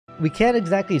we can't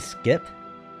exactly skip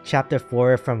chapter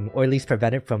 4 from, or at least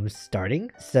prevent it from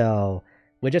starting, so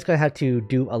we're just gonna have to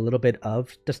do a little bit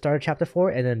of the start of chapter 4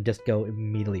 and then just go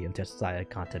immediately into side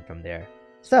content from there.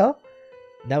 So,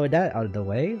 now with that out of the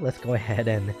way, let's go ahead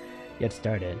and get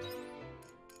started.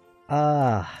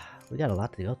 We got a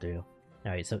lot to go through.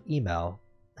 Alright, so email.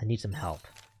 I need some help.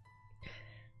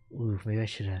 Ooh, maybe I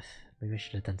should have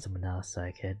done someone else so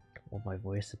I could hold my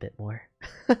voice a bit more.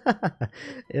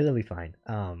 It'll be fine.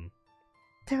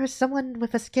 There was someone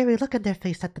with a scary look on their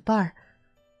face at the bar.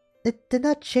 It did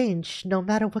not change no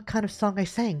matter what kind of song I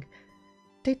sang.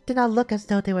 They did not look as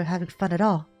though they were having fun at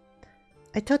all.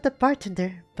 I told the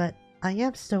bartender, but I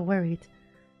am still worried.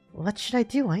 What should I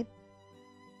do, Heine?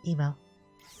 Email.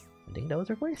 I think that was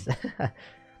her voice.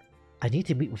 I need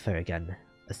to meet with her again.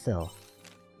 Asyl.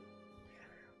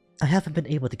 I haven't been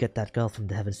able to get that girl from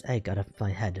the Heaven's Egg out of my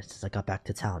head since I got back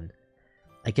to town.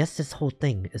 I guess this whole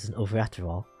thing isn't over after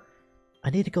all. I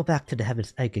need to go back to the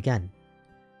Heaven's Egg again.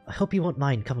 I hope you won't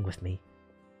mind coming with me.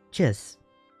 Cheers,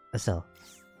 Asyl.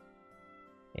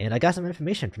 And I got some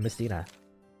information from Istina.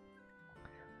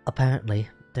 Apparently,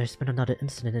 there's been another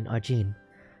incident in Argene.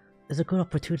 There's a good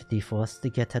opportunity for us to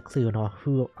get a clue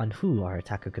on who our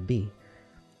attacker could be.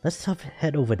 Let's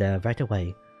head over there right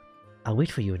away. I'll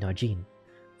wait for you in Argene.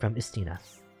 From Istina.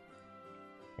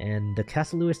 And the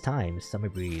Castle Lewis Times, Summer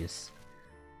Breeze.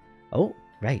 Oh,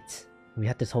 right. We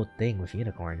had this whole thing with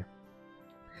Unicorn.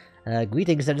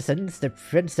 Greetings, citizens. The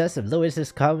Princess of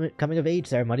Lewis's coming of age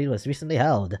ceremony was recently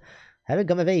held. Having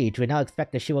come of age, we now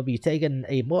expect that she will be taking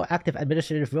a more active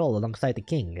administrative role alongside the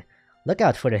king. Look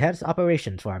out for the enhanced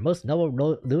operations for our most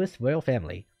noble Lewis royal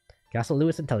family. Castle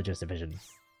Lewis Intelligence Division.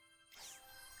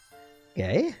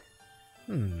 Okay.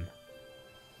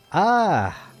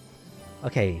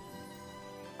 Okay.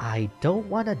 I don't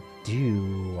want to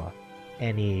do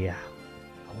any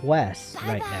quests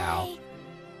right now.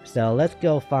 So let's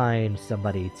go find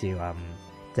somebody to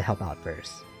help out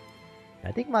first.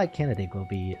 I think my candidate will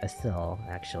be Asyl,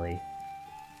 actually.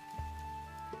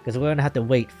 Because we're gonna have to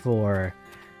wait for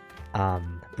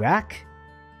Brakka?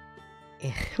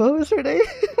 What was her name?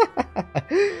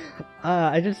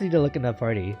 I just need to look in that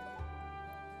party.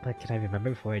 But can I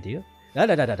remember before I do? No.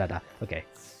 Okay.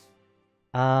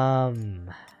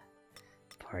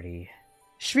 Party.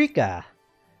 Shrika!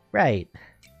 Right.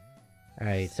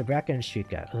 Alright, so Brakka and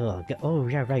Shrika. Ugh, oh,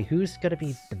 yeah, right. Who's gonna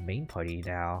be the main party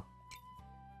now?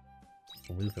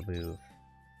 Move.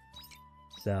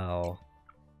 So...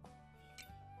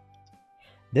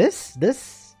 This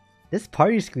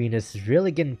party screen is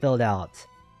really getting filled out.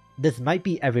 This might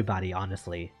be everybody,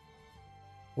 honestly.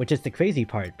 Which is the crazy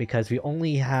part, because we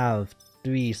only have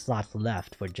 3 slots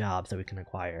left for jobs that we can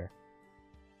acquire.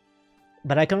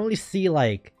 But I can only see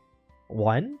like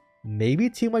 1, maybe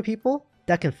 2 more people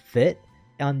that can fit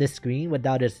on this screen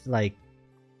without it like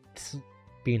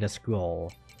being a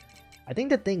scroll. I think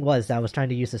the thing was that I was trying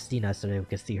to use Istina so that we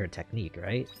could see her technique,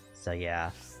 right? So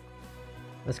yeah.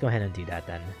 Let's go ahead and do that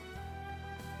then.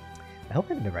 I hope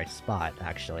I'm in the right spot,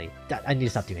 actually. I need to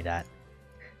stop doing that.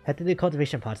 Head to the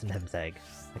cultivation pots in the Heaven's Egg.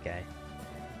 Okay.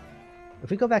 If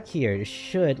we go back here, it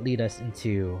should lead us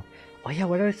into... Oh yeah,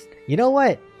 what are... You know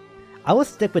what? I will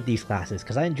stick with these classes,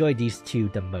 because I enjoy these 2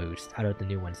 the most out of the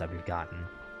new ones that we've gotten.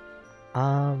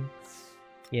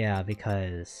 Yeah,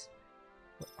 because...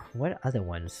 What other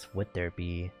ones would there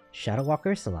be? Shadow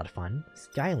Walker's a lot of fun.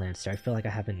 Skylancer, I feel like I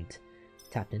haven't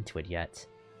tapped into it yet.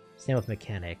 Same with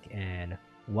Mechanic and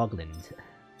Wugland.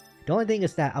 The only thing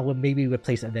is that I would maybe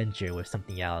replace Avenger with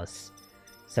something else.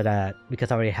 So that, because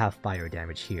I already have fire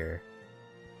damage here.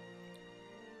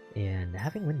 And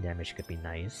having wind damage could be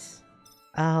nice.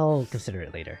 I'll consider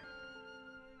it later.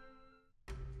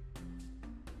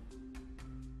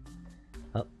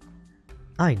 Oh.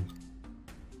 Heine.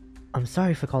 I'm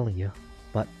sorry for calling you,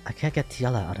 but I can't get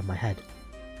Tiela out of my head.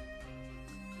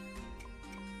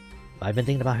 I've been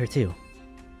thinking about her too.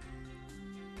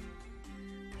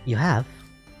 You have?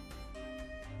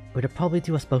 It would probably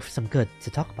do us both some good to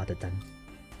talk about it then.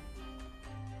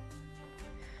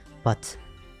 But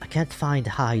I can't find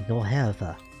hide nor hair of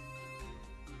her.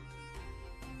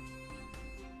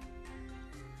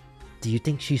 Do you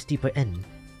think she's deeper in?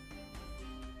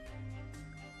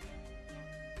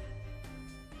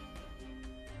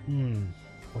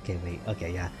 Okay, wait.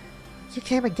 Okay, yeah. You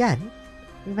came again?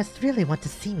 You must really want to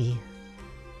see me.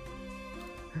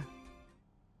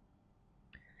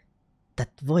 That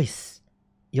voice.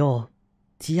 You're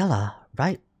Tiela,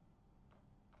 right?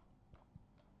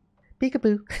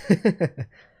 Peekaboo.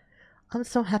 I'm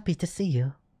so happy to see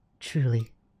you.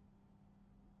 Truly.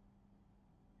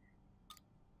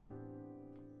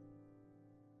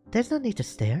 There's no need to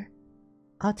stare.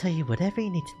 I'll tell you whatever you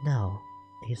need to know,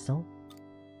 Asyl.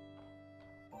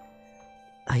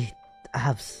 I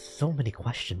have so many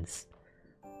questions.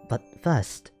 But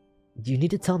first, you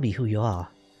need to tell me who you are.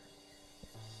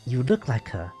 You look like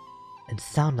her, and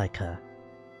sound like her,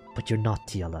 but you're not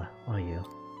Tiela, are you?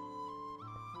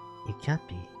 You can't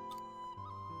be.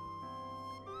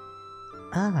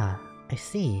 Ah, I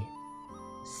see.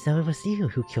 So it was you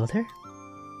who killed her?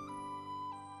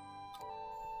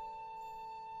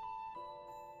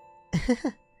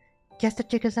 Guess the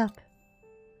jig is up.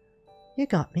 You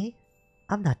got me.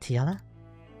 I'm not Tiela.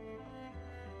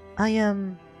 I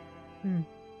am...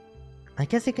 I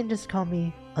guess you can just call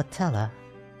me Otella.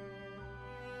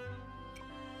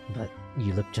 But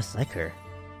you look just like her.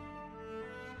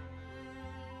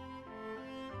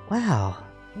 Wow,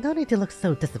 no need to look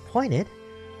so disappointed.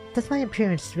 Does my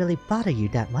appearance really bother you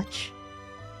that much?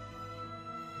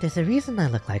 There's a reason I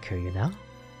look like her, you know?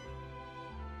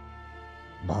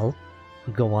 Well,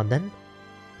 go on then.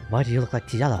 Why do you look like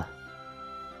Tiela?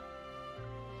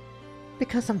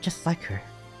 Because I'm just like her.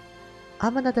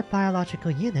 I'm another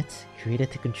biological unit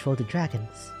created to control the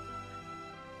dragons.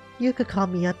 You could call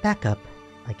me a backup,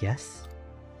 I guess.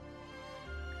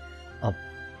 A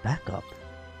backup?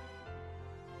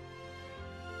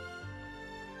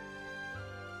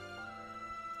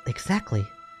 Exactly.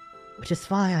 Which is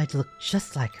why I look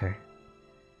just like her.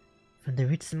 From the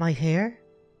roots of my hair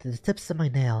to the tips of my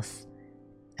nails,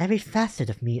 every facet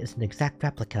of me is an exact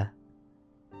replica.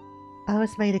 I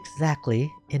was made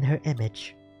exactly in her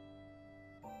image.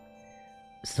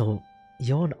 So,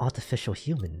 you're an artificial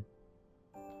human.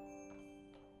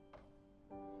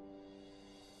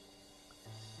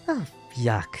 Oh,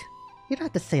 yuck. You don't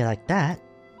have to say it like that.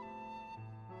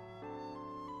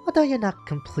 Although you're not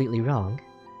completely wrong.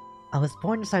 I was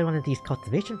born inside one of these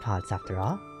cultivation pods, after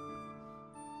all.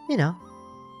 You know,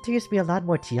 there used to be a lot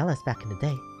more Tielas back in the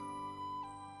day.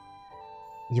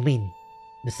 You mean,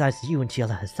 besides you and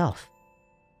Tiela herself?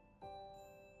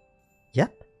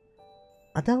 Yep.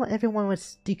 Although everyone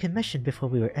was decommissioned before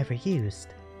we were ever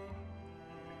used.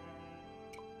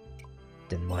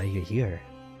 Then why are you here?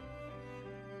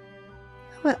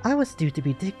 Well, I was due to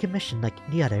be decommissioned like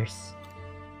the others.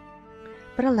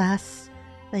 But alas,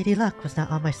 Lady Luck was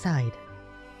not on my side.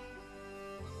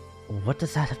 What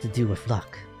does that have to do with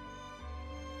luck?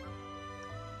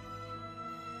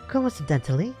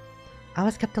 Coincidentally, I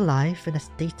was kept alive in a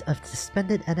state of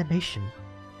suspended animation.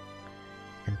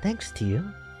 And thanks to you,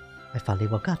 I finally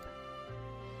woke up.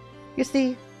 You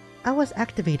see, I was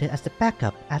activated as the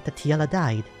backup after Tiela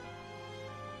died.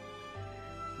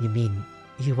 You mean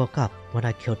you woke up when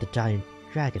I killed the giant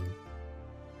dragon?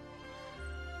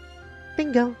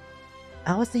 Bingo!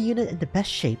 I was the unit in the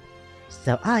best shape,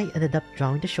 so I ended up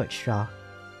drawing the short straw.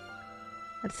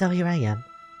 And so here I am,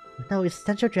 with no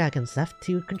essential dragons left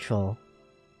to control.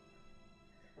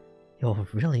 You're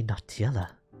really not Tiela.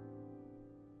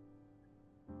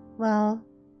 Well,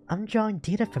 I'm drawing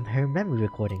data from her memory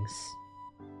recordings.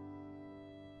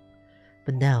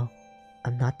 But no,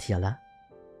 I'm not Tiela.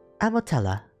 I'm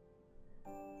Otella.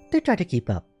 Do try to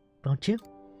keep up, won't you?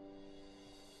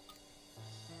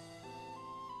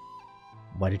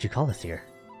 Why did you call us here?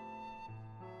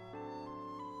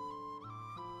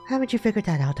 Haven't you figured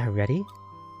that out already?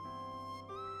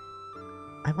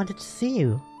 I wanted to see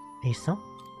you, Asyl.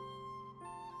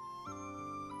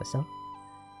 So?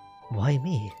 Why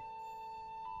me?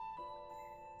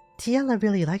 Tiela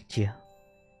really liked you.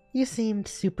 You seemed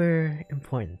super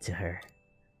important to her.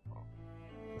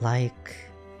 Like,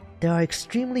 there are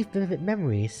extremely vivid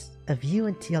memories of you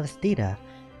and Tiela's data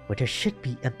where there should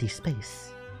be empty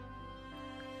space.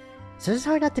 So it's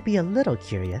hard not to be a little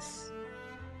curious.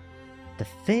 The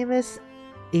famous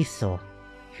Asyl,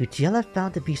 who Tiela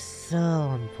found to be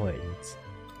so important.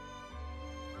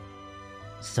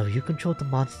 So you controlled the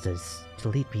monsters to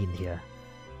lead me in here.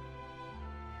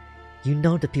 You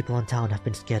know the people in town have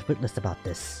been scared witless about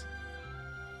this.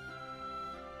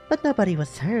 But nobody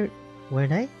was hurt, were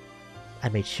they? I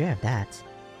made sure of that.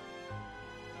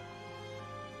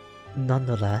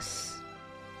 Nonetheless...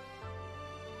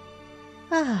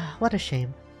 Ah, what a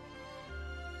shame.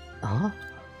 Huh?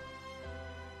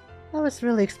 I was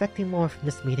really expecting more from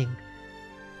this meeting.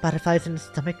 Butterflies in the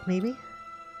stomach, maybe?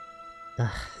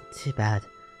 Ugh, too bad.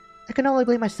 I can only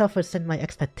blame myself for setting my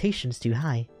expectations too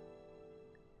high.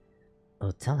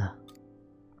 Otella.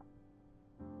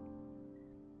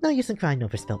 No use in crying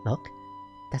over spilt milk.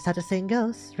 That's how the saying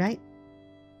goes, right?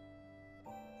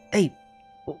 Hey,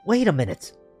 wait a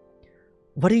minute!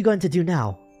 What are you going to do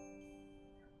now?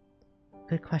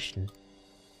 Good question.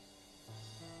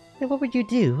 And what would you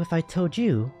do if I told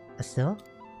you, Asyl?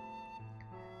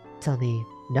 Tell me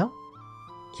no?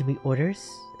 Give me orders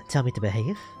and tell me to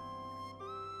behave?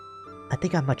 I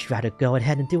think I'd much rather go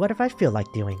ahead and do whatever I feel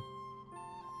like doing.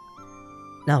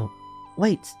 No,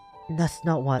 wait, that's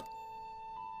not what...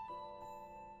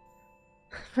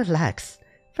 Relax.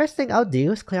 First thing I'll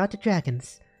do is clear out the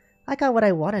dragons. I got what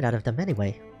I wanted out of them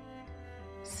anyway.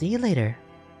 See you later,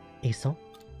 Asyl.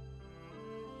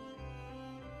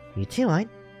 You too, Heine.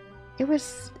 It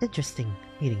was interesting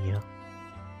meeting you.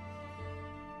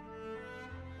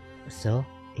 Asyl,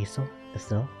 Asyl,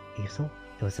 Asyl, Asyl.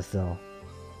 It was Asyl.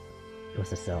 It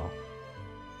was Asyl.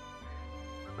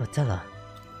 Otella.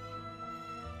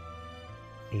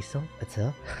 Asyl?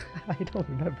 Asyl? I don't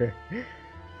remember.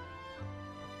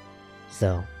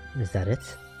 So, is that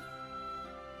it?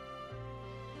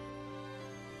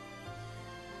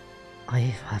 I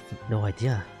have no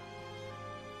idea.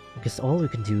 I guess all we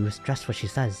can do is trust what she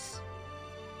says.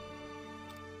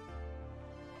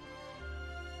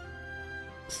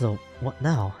 So, what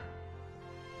now?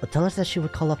 Otella said she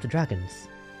would call up the dragons.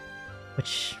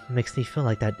 Which makes me feel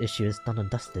like that issue is done and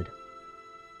dusted.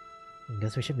 I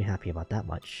guess we should be happy about that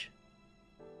much.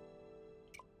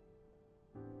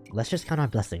 Let's just count our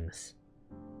blessings.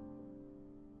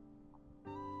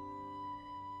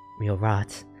 We'll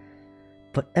rot.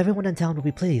 But everyone in town will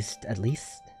be pleased, at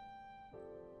least.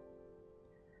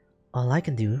 All I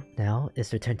can do now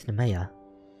is return to the Maya.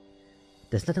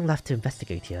 There's nothing left to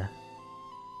investigate here.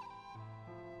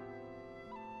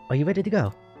 Are you ready to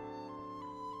go?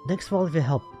 Thanks for all of your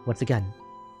help once again.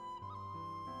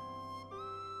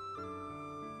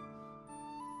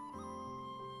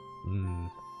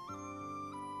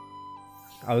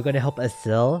 Are we going to help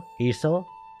Asyl? Asyl?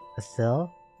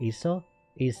 Asyl? Asyl?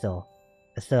 Asyl?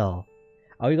 Asyl?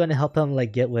 Are we going to help him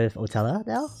like get with Otella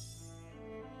now?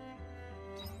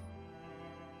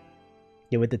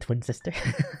 Get with the twin sister?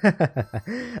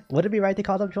 Would it be right to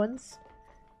call them twins?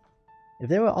 If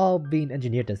they were all being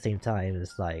engineered at the same time,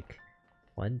 it's like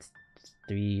 1,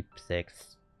 3,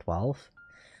 6, 12.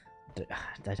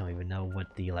 I don't even know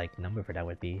what the like number for that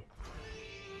would be.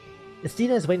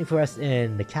 Istina is waiting for us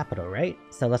in the capital, right?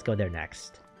 So let's go there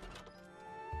next.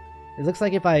 It looks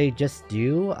like if I just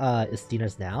do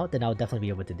Istina's now, then I'll definitely be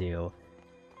able to do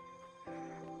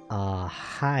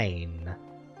Heine.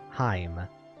 Heine?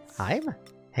 Heine?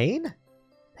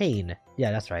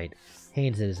 Yeah, that's right.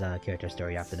 Heine's his character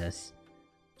story after this.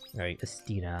 Alright,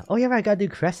 Istina. Oh yeah, right, I gotta do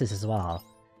Cresses as well.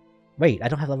 Wait, I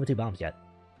don't have level 2 bombs yet.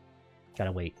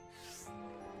 Gotta wait.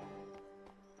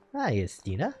 Hi,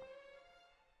 Istina.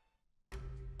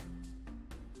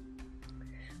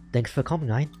 Thanks for coming,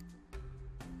 Heine.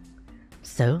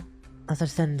 So, as I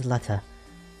said in the letter,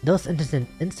 those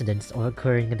incidents are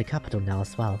occurring in the capital now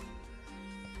as well.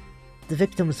 The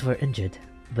victims were injured,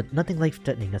 but nothing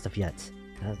life-threatening as of yet.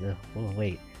 Oh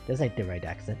wait, that's like the right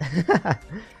accent.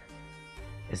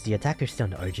 Is the attacker still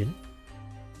in origin?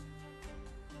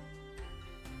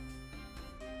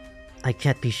 I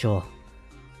can't be sure,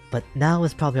 but now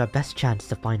is probably our best chance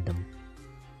to find them.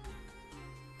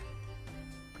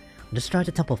 Let's try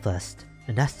the temple first,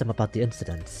 and ask them about the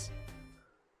incidents.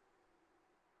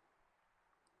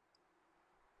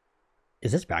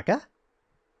 Is this Brakka?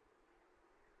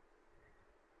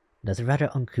 That's a rather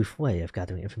uncouth way of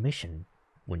gathering information,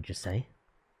 wouldn't you say?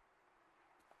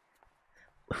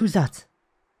 Who's that?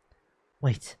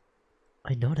 Wait,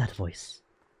 I know that voice.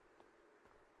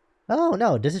 Oh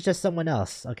no, this is just someone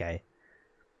else. Okay.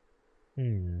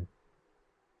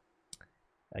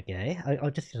 Okay,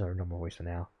 I'll just use our normal voice for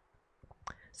now.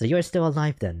 So you're still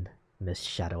alive then, Miss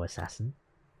Shadow Assassin?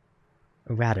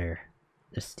 Or rather,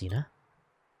 Istina?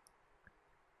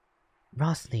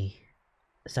 Rosny,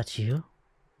 is that you?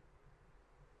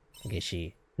 Okay,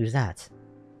 she. Who's that?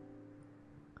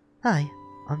 Hi,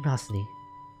 I'm Rosny.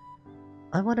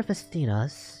 I'm one of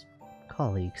Istina's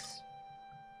colleagues.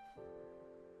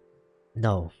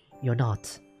 No, you're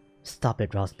not. Stop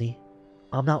it, Rosny.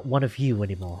 I'm not one of you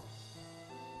anymore.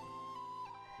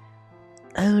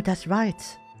 Oh, that's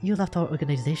right. You left our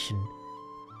organization.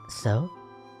 So,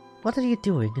 what are you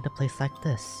doing in a place like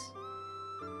this?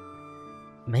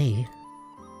 Me?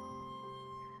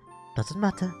 Doesn't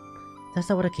matter. That's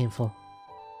not what I came for.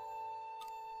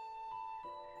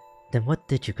 Then what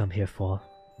did you come here for,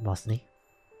 Rosny?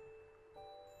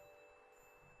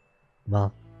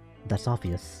 Well, that's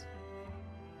obvious.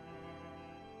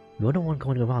 You're the one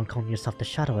going around calling yourself the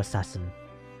Shadow Assassin,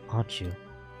 aren't you?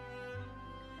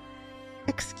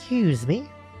 Excuse me?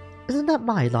 Isn't that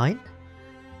my line?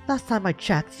 Last time I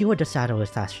checked, you were the Shadow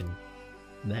Assassin.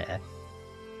 Bleh.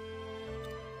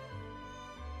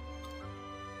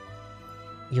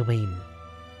 You mean,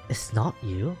 it's not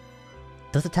you?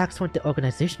 Those attacks weren't the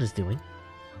organization is doing?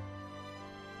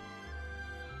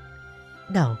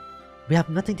 No, we have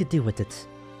nothing to do with it.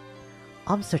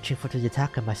 I'm searching for the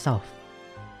attacker myself.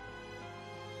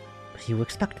 You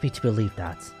expect me to believe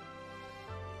that?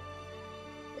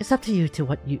 It's up to you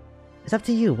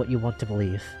what you want to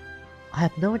believe. I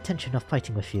have no intention of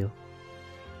fighting with you.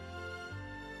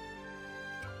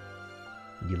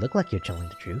 You look like you're telling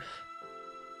the truth.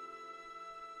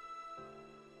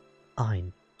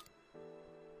 Fine.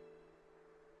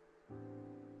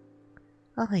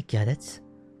 I get it.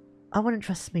 I wouldn't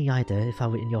trust me either if I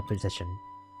were in your position.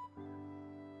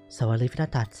 So I'll leave it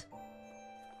at that.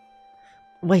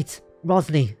 Wait,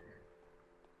 Rosny!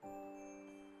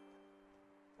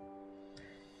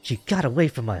 She got away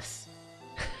from us!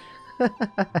 Why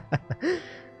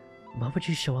would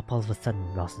you show up all of a sudden,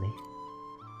 Rosny?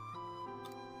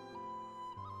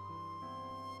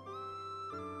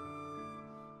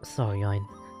 Sorry, Heine.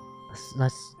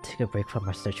 Let's take a break from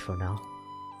our search for now.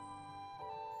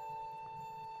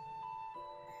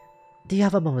 Do you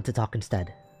have a moment to talk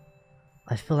instead?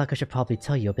 I feel like I should probably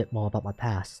tell you a bit more about my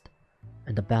past,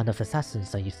 and the band of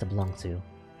assassins I used to belong to.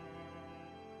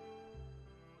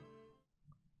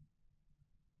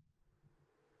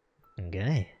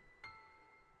 Okay.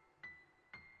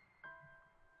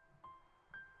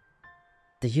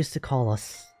 They used to call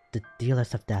us the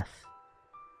Dealers of Death.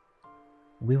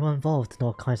 We were involved in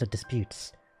all kinds of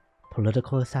disputes,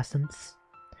 political assassins,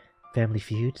 family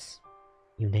feuds,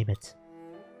 you name it.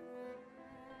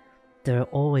 There are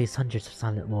always hundreds of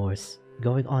silent wars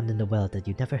going on in the world that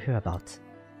you never hear about.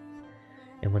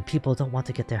 And when people don't want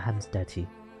to get their hands dirty,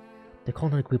 they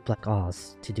call on a group like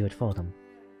ours to do it for them.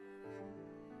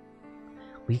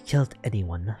 We killed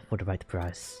anyone for the right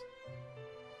price.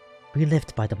 We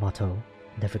lived by the motto,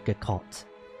 never get caught.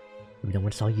 If no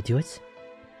one saw you do it,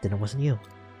 then it wasn't you.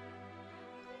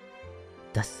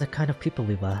 That's the kind of people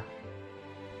we were.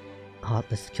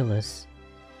 Heartless killers,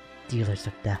 dealers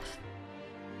of death.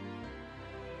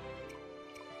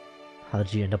 How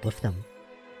did you end up with them?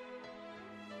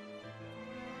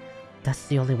 That's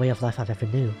the only way of life I've ever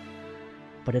knew.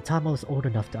 By the time I was old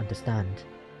enough to understand,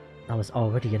 I was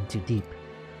already in too deep.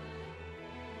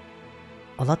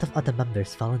 A lot of other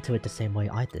members fell into it the same way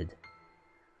I did.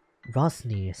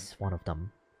 Rosny is one of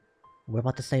them. We're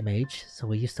about the same age, so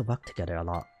we used to work together a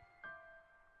lot.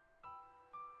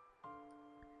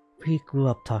 We grew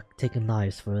up taking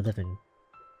lives for a living.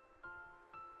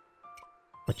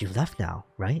 But you left now,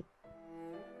 right?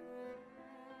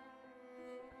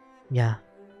 Yeah,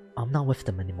 I'm not with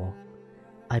them anymore.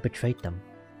 I betrayed them.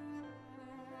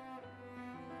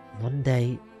 One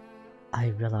day, I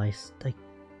realized I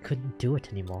couldn't do it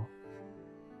anymore.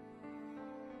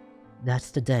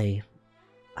 That's the day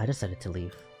I decided to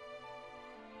leave.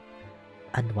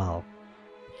 And well,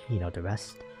 you know the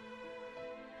rest.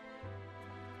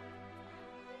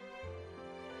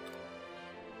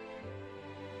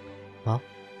 Well,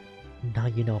 now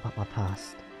you know about my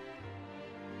past.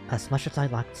 As much as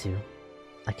I'd like to,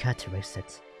 I can't erase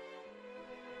it.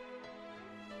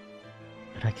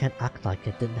 And I can't act like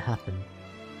it didn't happen.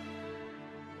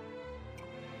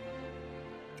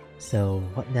 So,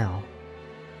 what now?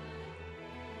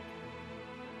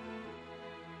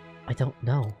 I don't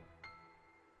know.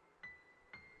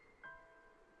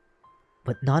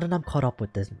 But now that I'm caught up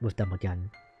with them again,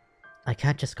 I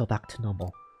can't just go back to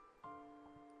normal.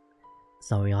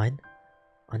 Sorry, Heine.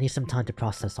 I need some time to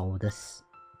process all of this.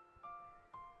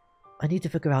 I need to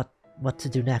figure out what to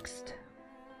do next.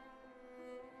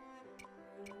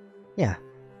 Yeah,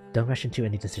 don't rush into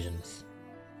any decisions.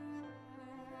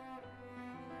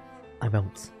 I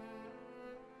won't.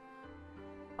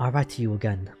 I'll write to you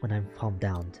again when I'm calmed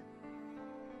down.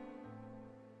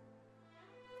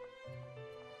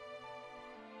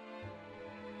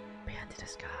 Beyond the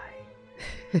sky.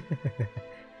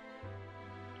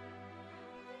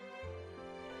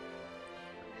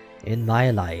 In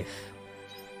my life.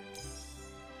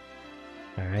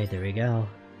 Alright, there we go.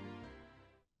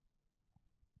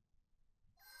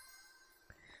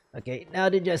 Okay, now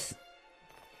to just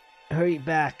hurry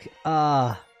back.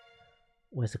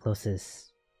 Where's the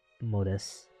closest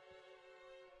modus?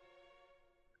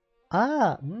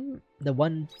 The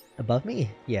one above me?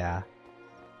 Yeah.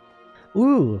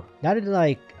 Ooh, now that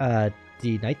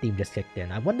the night theme just kicked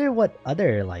in, I wonder what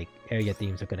other area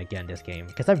themes are gonna get in this game,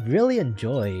 because I've really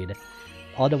enjoyed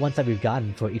all the ones that we've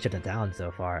gotten for each of the towns so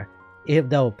far. Even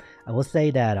though I will say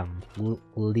that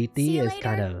Liti is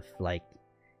kind of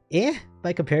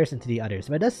by comparison to the others,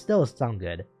 but it does still sound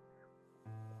good.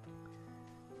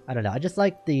 I don't know, I just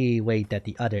like the way that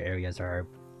the other areas are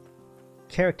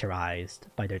characterized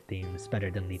by their themes better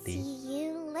than Liti. See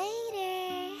you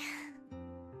later.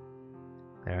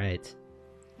 Alright.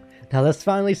 Now let's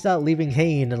finally stop leaving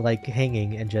Heine like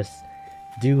hanging and just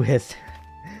do his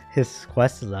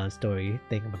quest story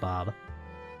thingamabob.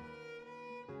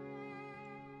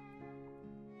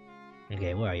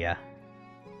 Okay, where are ya?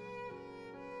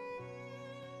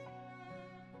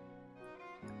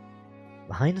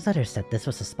 Heine's letter said this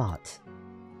was the spot.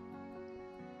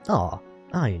 Oh,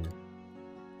 Heine.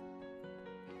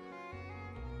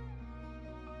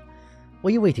 Were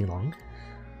you waiting long?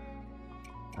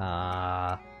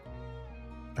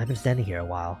 I've been standing here a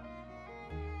while.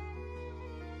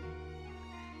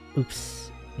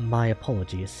 Oops, my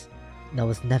apologies. That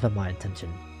was never my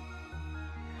intention.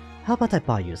 How about I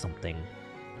buy you something?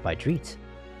 Buy a treat.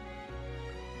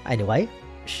 Anyway,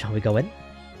 shall we go in?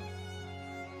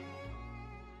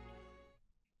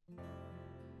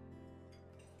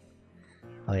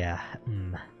 Oh yeah,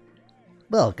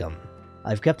 Welcome.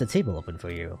 I've kept the table open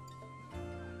for you.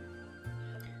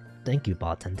 Thank you,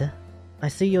 bartender. I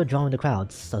see you're drawing the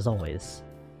crowds, as always.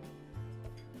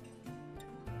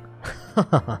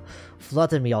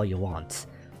 Flatter me all you want.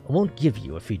 I won't give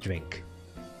you a free drink.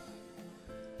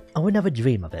 I would never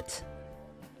dream of it.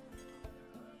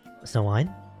 So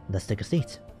wine, let's take a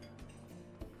seat.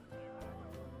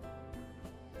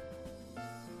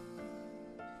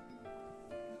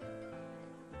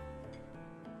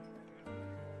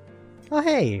 Oh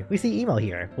hey, we see emo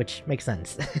here, which makes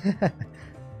sense.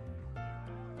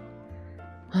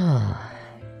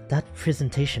 That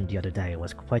presentation the other day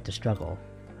was quite a struggle.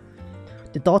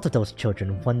 The thought of those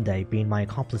children one day being my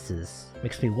accomplices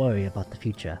makes me worry about the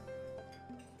future.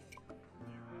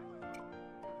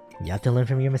 You have to learn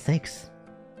from your mistakes.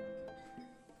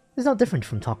 It's no different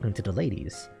from talking to the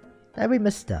ladies. Every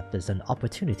misstep is an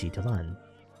opportunity to learn.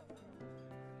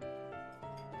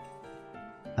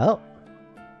 Oh.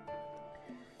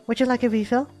 Would you like a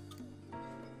refill?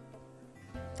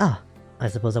 Ah, I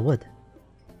suppose I would.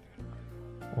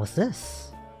 What's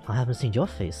this? I haven't seen your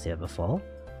face here before.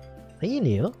 Are you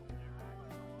new?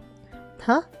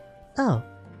 Huh? Oh,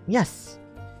 yes.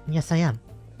 Yes, I am.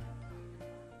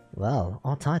 Well,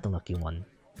 aren't I the lucky one?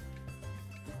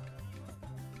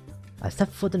 I've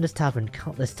stepped foot in this tavern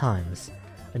countless times,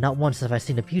 and not once have I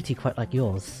seen a beauty quite like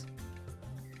yours.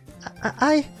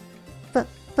 But...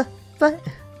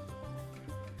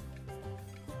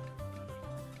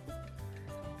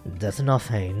 That's enough,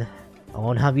 Heine. I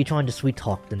won't have you trying to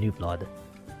sweet-talk the new blood.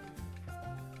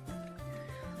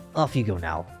 Off you go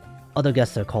now. Other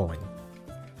guests are calling.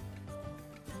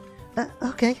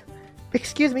 Okay.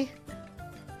 Excuse me.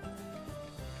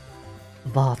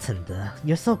 Bartender,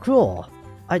 you're so cruel.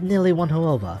 I'd nearly won her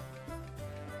over.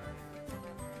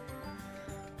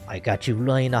 I got you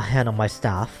laying a hand on my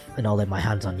staff, and I'll lay my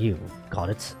hands on you. Got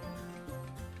it?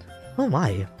 Oh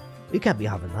my, you can't be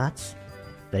having that.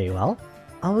 Very well.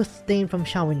 I'll abstain from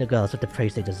showering the girls with the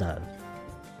praise they deserve.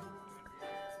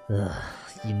 Ugh,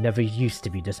 you never used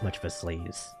to be this much of a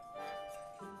sleaze.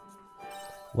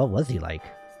 What was he like?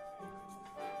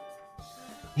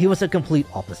 He was a complete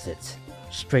opposite.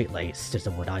 Straight-laced is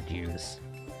the word I'd use.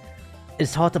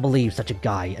 It's hard to believe such a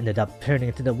guy ended up turning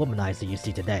into the womanizer you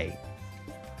see today.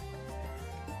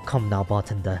 Come now,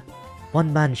 bartender.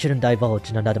 One man shouldn't divulge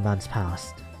in another man's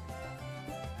past.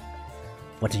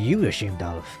 What are you ashamed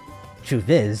of? Truth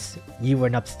is, you were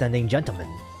an upstanding gentleman.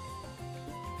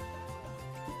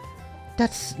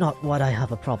 That's not what I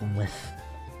have a problem with.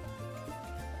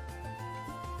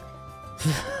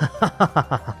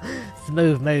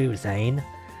 Smooth moves, Heine.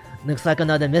 Looks like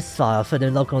another misfire for the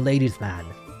local ladies' man.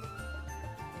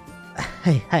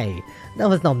 Hey, that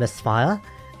was no misfire.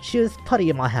 She was putty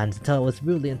in my hands until I was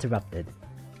rudely interrupted.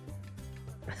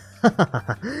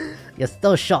 You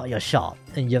still shot your shot,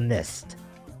 and you missed.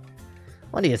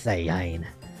 What do you say, Heine?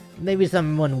 Maybe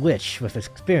someone witch with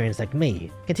experience like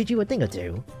me can teach you a thing or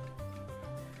two.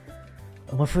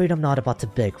 I'm afraid I'm not about to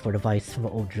beg for advice from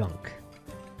an old drunk.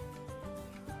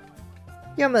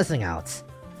 You're missing out.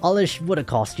 All it would've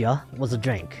cost you was a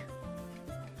drink.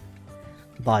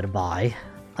 By the by,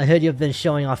 I heard you've been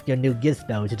showing off your new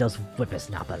gizmo to those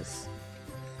whippersnappers.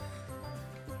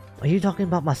 Are you talking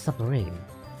about my submarine?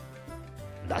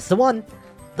 That's the one!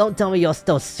 Don't tell me you're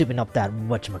still souping up that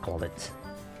whatchamacallit.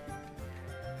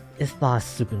 If by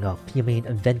souping up you mean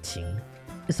inventing,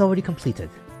 it's already completed.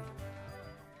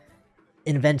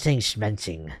 Inventing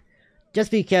schmenting.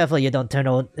 Just be careful you don't turn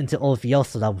into old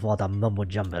Fiosla with all that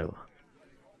mumbo-jumbo.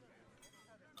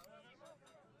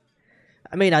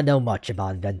 I may not know much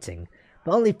about inventing,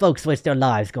 but only folks waste their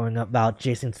lives going about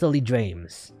chasing silly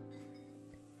dreams.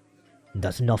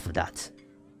 That's enough of that.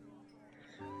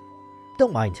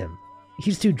 Don't mind him.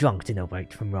 He's too drunk to know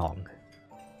right from wrong.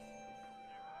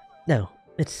 No,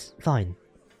 it's fine.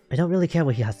 I don't really care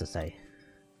what he has to say.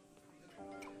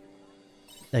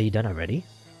 Are you done already?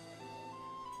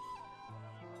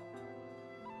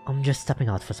 I'm just stepping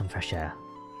out for some fresh air.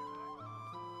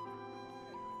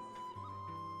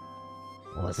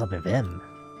 What's up with him?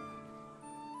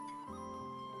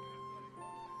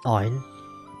 Oin,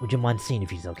 would you mind seeing if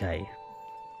he's okay?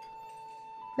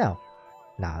 No.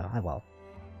 No, I won't.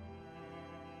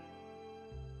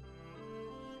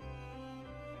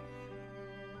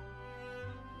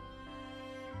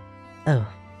 Oh,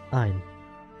 Ein.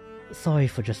 Sorry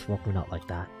for just walking out like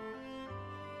that.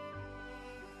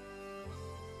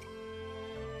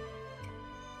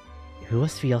 Who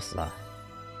was Fiosla?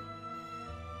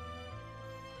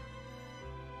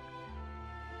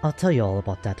 I'll tell you all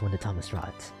about that when the time is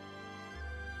right.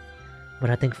 But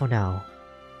I think for now,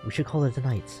 we should call it a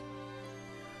night.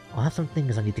 I'll have some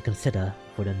things I need to consider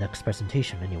for the next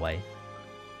presentation anyway.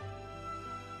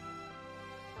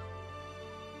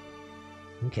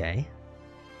 Okay.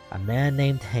 A man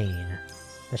named Heine.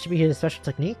 That should be his special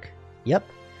technique? Yep.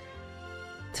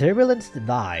 Turbulence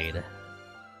Divide.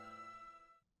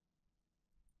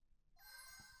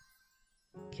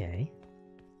 Okay.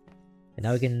 And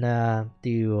now we can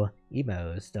do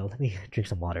emos, though let me drink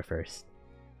some water first.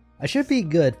 I should be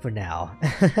good for now.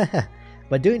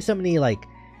 But doing so many like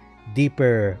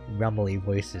deeper rumbly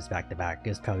voices back to back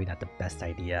is probably not the best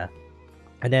idea.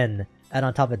 And then add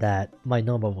on top of that my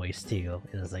normal voice too.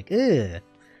 It was like, ugh.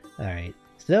 Alright.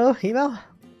 So, emo?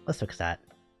 Let's fix that.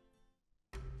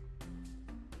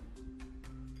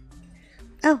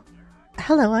 Oh,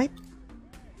 hello, Ein.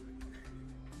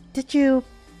 Did you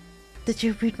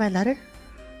read my letter?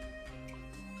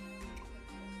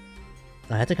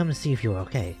 I had to come to see if you were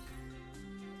okay.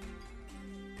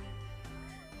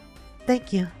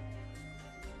 Thank you.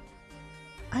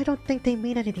 I don't think they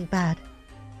mean anything bad,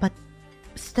 but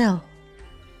still.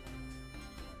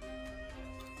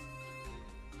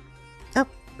 Oh,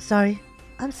 sorry.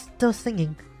 I'm still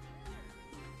singing.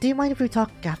 Do you mind if we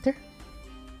talk after?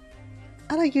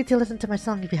 I'd like you to listen to my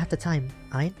song if you have the time,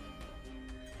 Ein.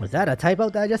 Was that a typo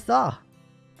that I just saw?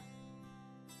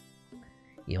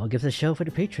 Emo gives a show for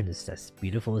the patrons as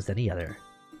beautiful as any other.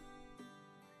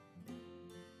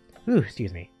 Ooh,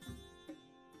 excuse me.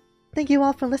 Thank you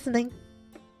all for listening.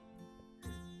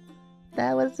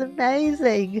 That was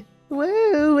amazing!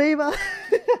 Woo, Emo!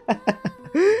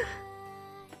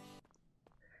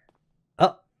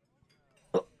 Oh,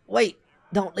 wait!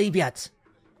 Don't leave yet!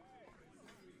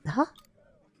 Huh?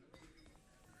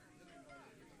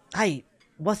 Hey,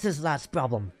 what's his last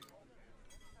problem?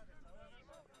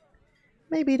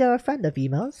 Maybe they're a friend of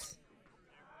Emo's.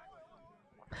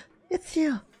 It's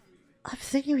you! I've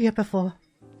seen you here before.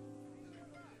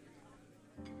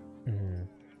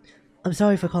 I'm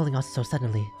sorry for calling us so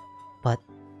suddenly, but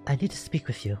I need to speak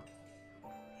with you.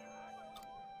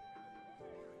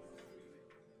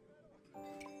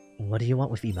 What do you want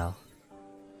with Emo?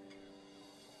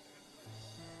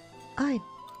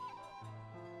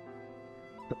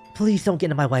 Please don't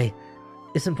get in my way.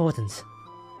 It's important.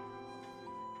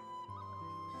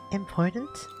 Important?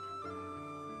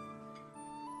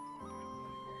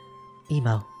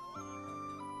 Emo,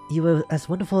 you were as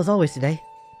wonderful as always today.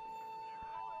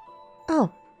 Oh,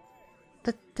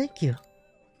 thank you.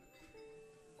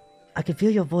 I can feel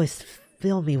your voice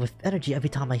fill me with energy every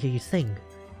time I hear you sing.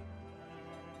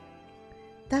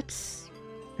 That's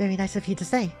very nice of you to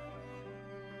say.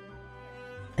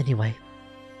 Anyway,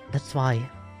 that's why...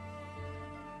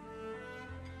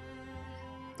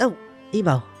 Oh,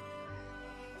 Emo.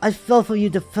 I fell for you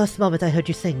the first moment I heard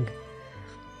you sing.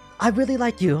 I really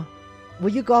like you.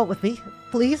 Will you go out with me,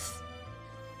 please?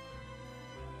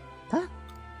 Huh?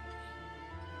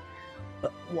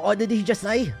 What did he just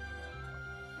say?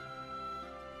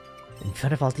 In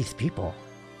front of all these people.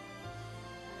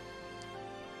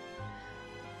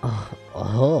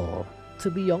 Oh, to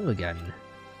be young again.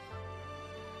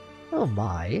 Oh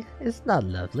my, isn't that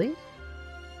lovely?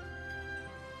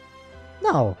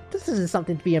 No, this isn't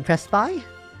something to be impressed by.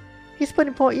 He's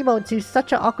putting poor Emo into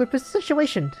such an awkward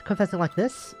situation, confessing like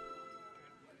this.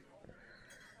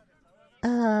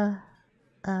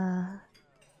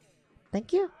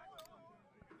 Thank you.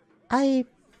 I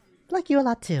like you a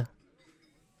lot too.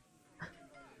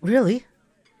 Really?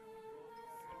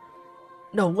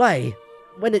 No way!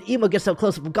 When did Emo get so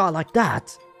close with a god like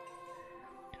that?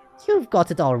 You've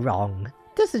got it all wrong.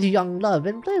 This is young love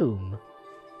in bloom.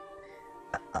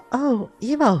 Oh,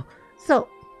 Emo, so...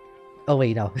 Oh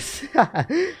wait, no.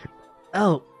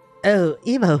 oh,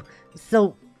 Emo,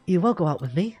 so you will go out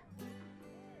with me?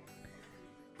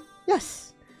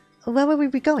 Yes. Where will we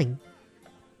be going?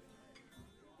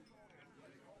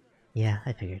 Yeah,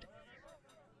 I figured.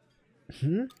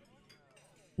 Hmm?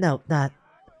 No, that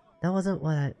wasn't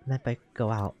what I meant by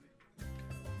go out.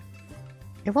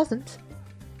 It wasn't.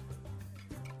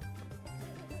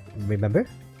 Remember?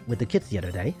 With the kids the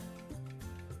other day?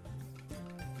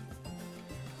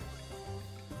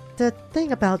 The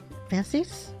thing about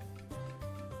fancies?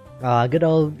 Good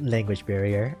old language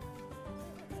barrier.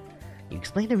 You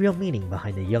explain the real meaning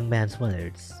behind the young man's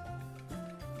words.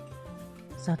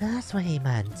 So that's what he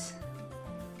meant.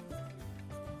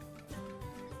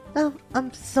 Oh,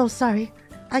 I'm so sorry.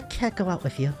 I can't go out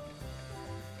with you.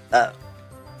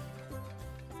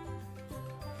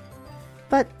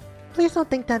 But please don't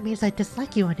think that means I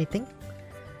dislike you or anything.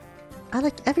 I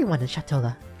like everyone in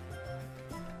Shatola.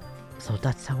 So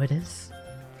that's how it is?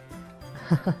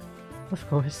 Of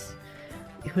course.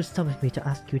 It was dumb of me to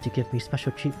ask you to give me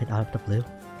special treatment out of the blue.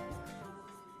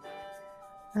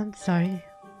 I'm sorry.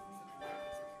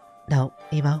 No,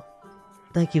 Emo.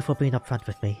 Thank you for being upfront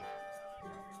with me.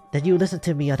 That you listen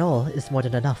to me at all is more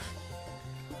than enough.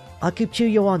 I'll keep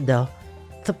cheering you on though,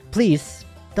 so please,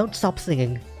 don't stop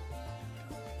singing.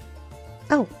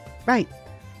 Oh, right.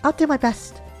 I'll do my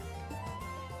best.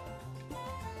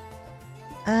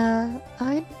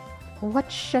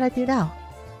 What should I do now?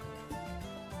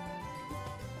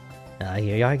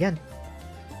 Here you are again.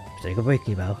 Take a break,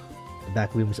 Emo. The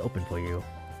back room is open for you.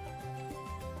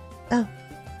 Oh,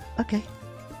 okay.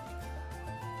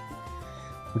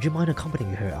 Would you mind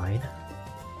accompanying her, Ayn?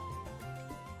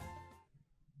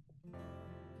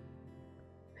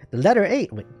 The letter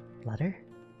 8! Wait, letter?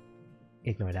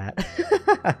 Ignore that.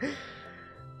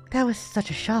 That was such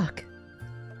a shock.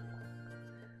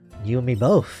 You and me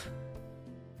both.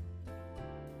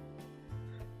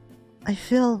 I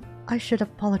feel I should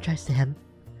apologize to him.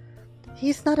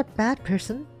 He's not a bad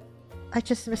person. I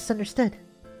just misunderstood.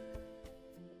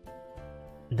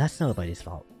 That's nobody's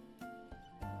fault.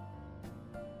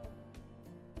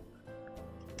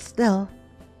 Still,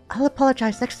 I'll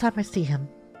apologize next time I see him.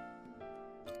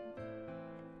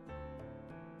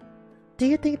 Do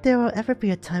you think there will ever be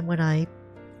a time when I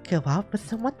go out with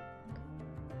someone?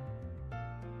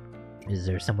 Is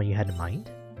there someone you had in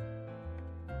mind?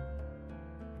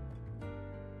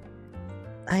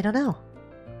 I don't know.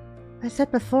 I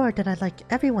said before that I like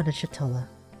everyone in Shatola.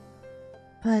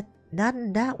 But not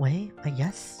in that way, I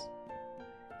guess.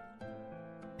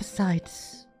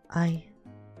 Besides, I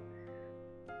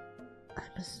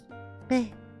was...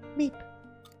 Meep.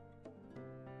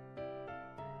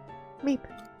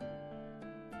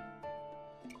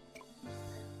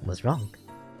 What's wrong?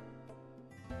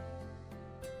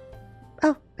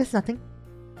 Oh, it's nothing.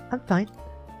 I'm fine.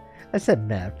 I said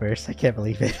meh at first, I can't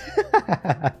believe it.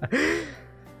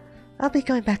 I'll be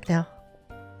going back now.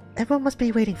 Everyone must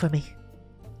be waiting for me.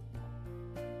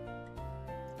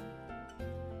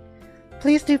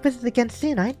 Please do visit again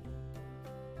soon, Heine.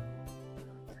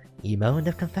 Emo and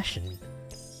the confession.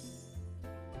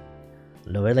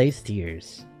 Lorelei's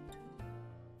tears.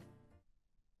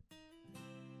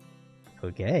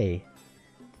 Okay.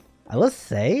 I will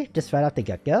say, just right off the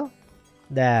get-go,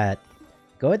 that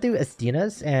going through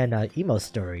Istina's and Emo's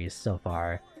stories so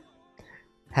far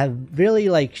have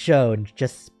really shown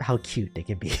just how cute they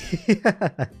can be.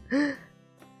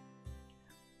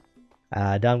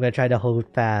 Now I'm gonna try to hold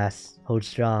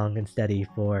strong and steady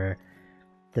for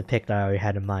the pick that I already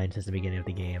had in mind since the beginning of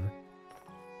the game.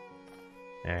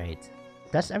 Alright.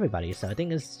 That's everybody, so I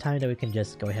think it's time that we can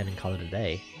just go ahead and call it a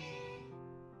day.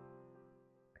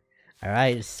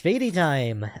 Alright, it's Faerie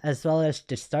time! As well as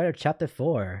the start of chapter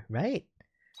 4, right?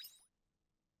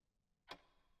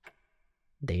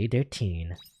 Day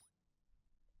 13.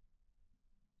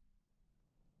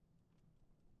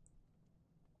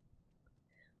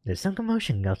 There's some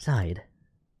commotion outside.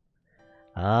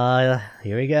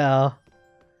 Here we go.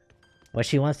 What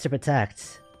she wants to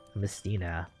protect from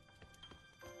Istina.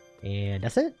 And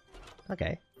that's it?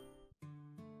 Okay.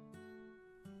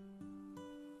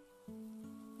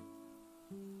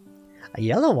 A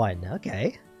yellow one,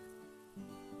 okay.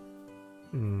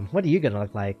 What are you gonna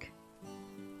look like?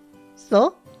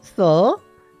 So?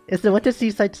 Is the winter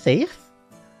seaside safe?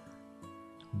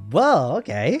 Whoa,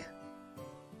 okay.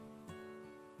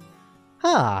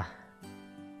 Huh.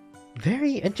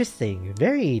 Very interesting,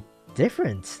 very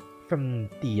different from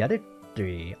the other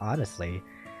three, honestly.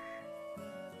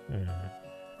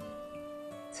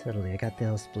 Totally, I got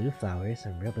those blue flowers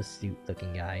and real astute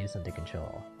looking guys under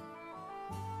control.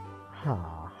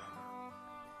 Huh.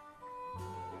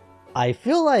 I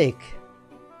feel like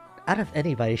out of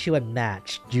anybody, she would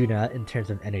match Juna in terms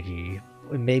of energy.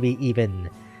 Maybe even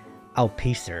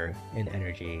outpace her in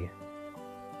energy.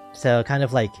 So kind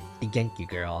of like the Genki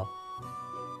girl.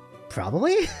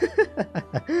 Probably?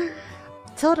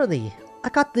 totally. I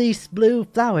got these blue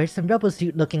flowers and rebel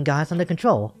suit looking guys under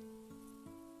control.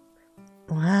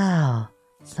 Wow,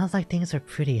 sounds like things are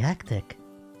pretty hectic.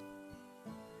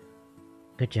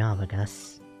 Good job, I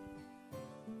guess.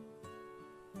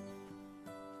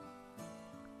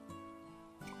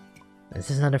 Is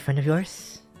this another friend of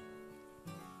yours?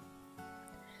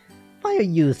 Why are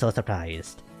you so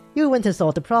surprised? You went to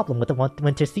solve the problem with the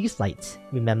winter Seaslight,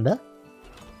 remember?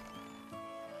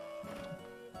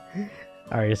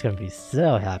 Arya's gonna be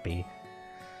so happy.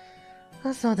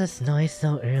 I saw this noise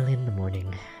so early in the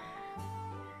morning.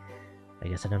 I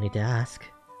guess I don't need to ask.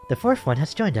 The fourth one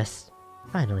has joined us.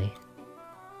 Finally.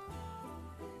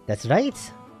 That's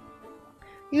right.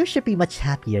 You should be much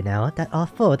happier now that all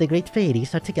four of the great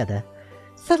Faeries are together.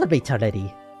 Celebrate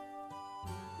already.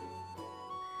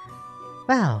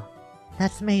 Wow,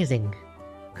 that's amazing.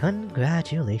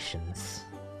 Congratulations.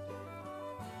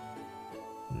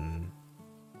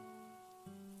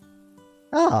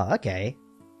 Oh, okay.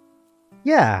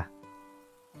 Yeah.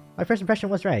 My first impression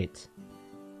was right.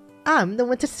 I'm the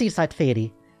Winter Seaside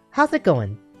Faerie. How's it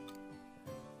going?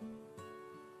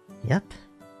 Yep.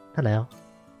 Hello.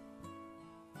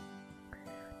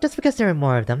 Just because there are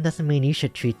more of them doesn't mean you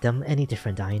should treat them any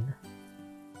different, Heine.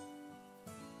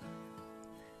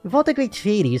 With all the great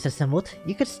Faeries assembled,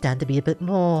 you could stand to be a bit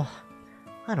more...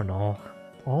 I don't know...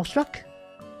 awestruck?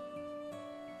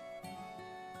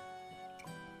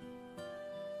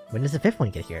 When does the fifth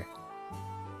one get here?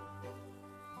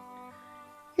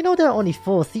 You know there are only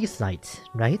 4 Seaslights,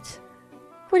 right?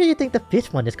 Where do you think the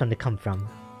fifth one is going to come from?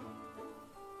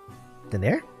 In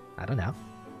there? I don't know.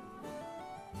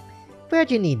 Where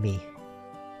do you need me?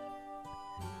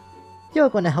 You're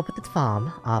going to help with the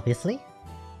farm, obviously.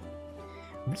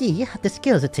 We have the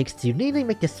skills it takes to really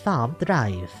make this farm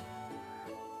thrive.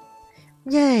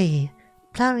 Yay!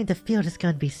 Plowing the field is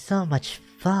going to be so much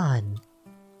fun.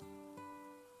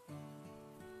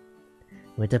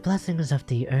 With the blessings of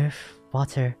the earth,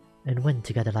 water, and wind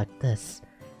together like this,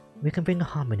 we can bring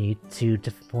harmony to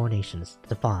the 4 nations.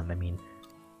 The farm, I mean.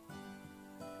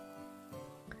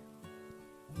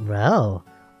 Well,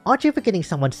 aren't you forgetting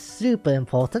someone super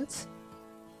important?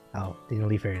 Oh, didn't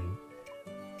leave her in.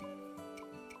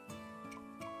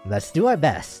 Let's do our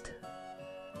best.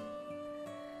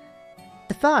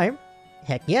 The farm?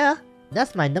 Heck yeah,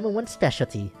 that's my #1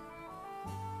 specialty.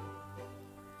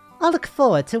 I look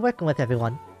forward to working with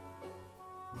everyone.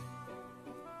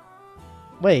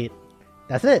 Wait,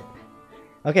 that's it?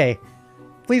 Okay,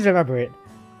 please remember it.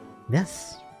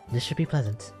 Yes, this should be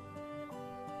pleasant.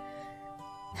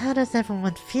 How does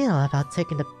everyone feel about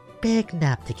taking a big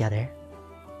nap together?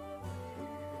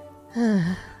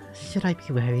 Should I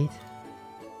be worried?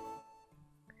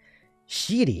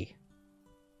 Shitty.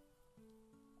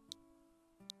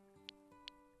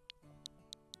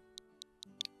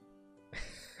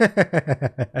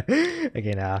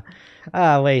 Okay, now.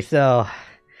 Wait, so...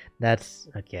 That's...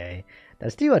 okay.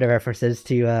 That's 2 other references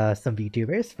to, some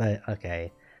VTubers, but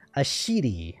okay. A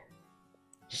shitty.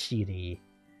 Shitty.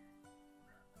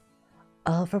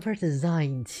 From her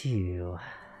design, too.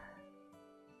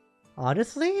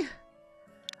 Honestly?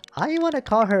 I want to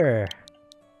call her...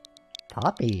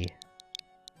 Poppy.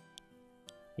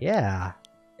 Yeah.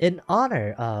 In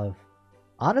honor of...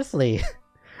 honestly...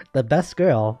 the best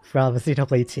girl from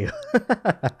Xenoblade 2.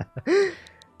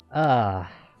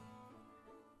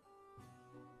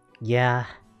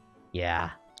 Yeah,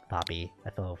 Poppy. I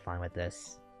feel fine with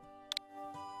this.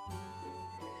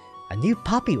 A new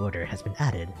Poppy order has been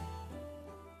added.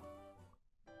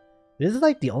 This is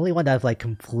like the only one that I've like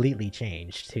completely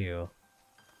changed too.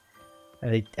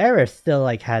 And the Era still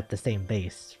like had the same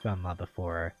base from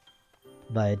before.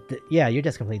 But yeah, you're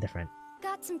just completely different.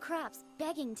 Got some crops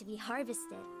begging to be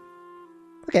harvested.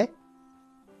 Okay.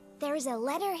 There's a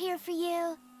letter here for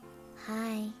you.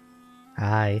 Hi.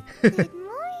 Hi. Good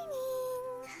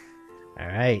morning.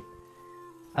 Alright.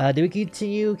 Do we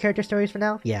continue character stories for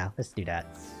now? Yeah, let's do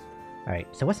that. Alright,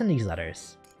 so what's in these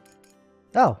letters?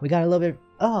 Oh, we got a little bit...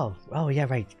 Oh, yeah,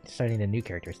 right. Starting the new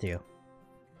characters too.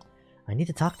 I need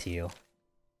to talk to you.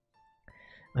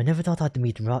 I never thought I'd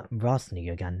meet Rosny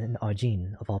again in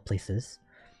Argene, of all places.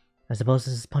 I suppose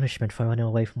this is punishment for running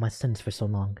away from my sins for so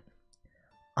long.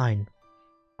 Heine,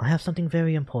 I have something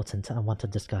very important I want to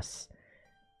discuss.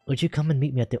 Would you come and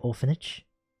meet me at the orphanage?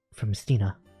 From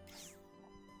Istina.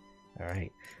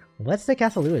 Alright. What's the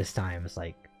Castle Lewis times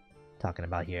like talking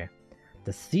about here?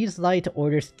 The Seaslight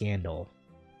Order Scandal.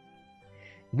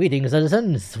 Greetings,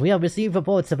 citizens! We have received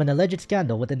reports of an alleged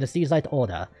scandal within the Seaslight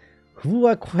Order, who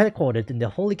are headquartered in the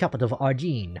holy capital of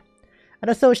Argene. An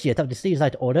associate of the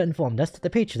Seaslight Order informed us that the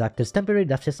Patriarch has temporarily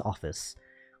left his office.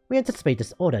 We anticipate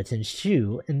this order to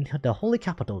ensue in the Holy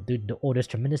Capital due to the Order's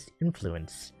tremendous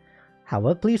influence.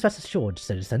 However, please rest assured,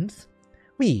 citizens,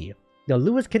 we, the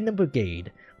Lewis Kingdom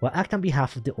Brigade, will act on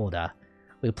behalf of the Order.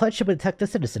 We pledge to protect the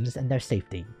citizens and their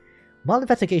safety. While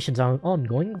investigations are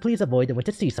ongoing, please avoid the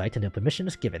winter seaside until permission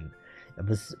is given.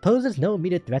 It poses no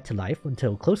immediate threat to life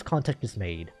until close contact is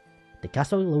made. The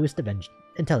Castle Lewis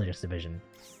Intelligence Division.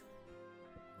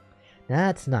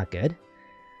 That's not good.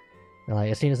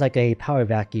 Like, as soon as like a power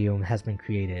vacuum has been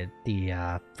created,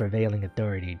 the prevailing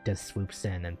authority just swoops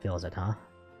in and fills it, huh?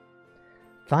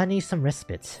 Finally, some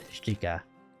respite, Shrika.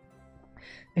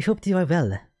 I hope you are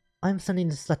well. I'm sending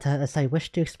this letter as I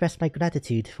wish to express my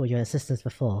gratitude for your assistance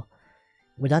before.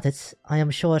 Without it, I am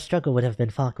sure our struggle would have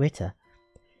been far greater.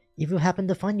 If you happen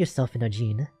to find yourself in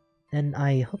Argene, then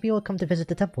I hope you will come to visit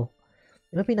the temple.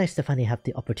 It would be nice to finally have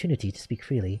the opportunity to speak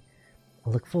freely. I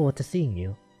look forward to seeing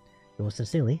you. Yours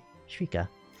sincerely, Shrika.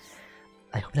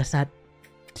 I hope that's not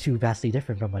too vastly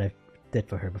different from what I did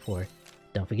for her before.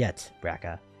 Don't forget,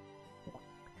 Brakka.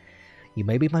 You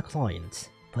may be my client,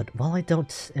 but while I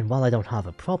don't have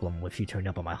a problem with you turning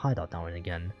up on my hideout now and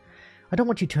again, I don't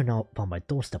want you turning up on my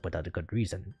doorstep without a good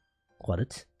reason.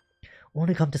 Quietus?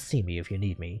 Only come to see me if you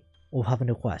need me, or have a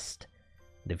request.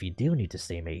 And if you do need to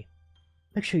see me,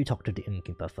 make sure you talk to the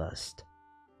innkeeper first.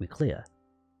 We clear?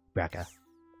 Brakka.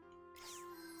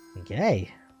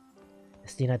 Okay.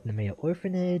 Istina at the Maya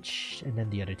Orphanage, and then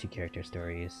the other two character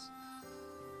stories.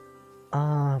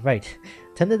 Right.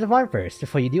 Tend to the farm first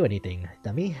before you do anything,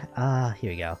 dummy.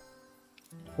 Here we go.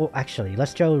 Well, actually,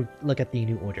 let's go look at the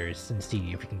new orders and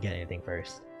see if we can get anything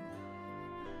first.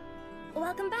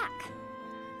 Welcome back.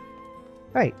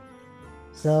 Right.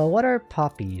 So, what are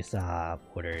Poppy's,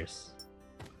 orders?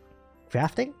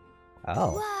 Crafting?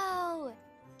 Oh. Whoa!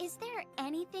 Is there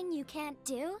anything you can't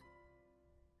do?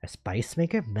 A spice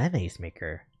maker? Mayonnaise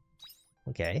maker.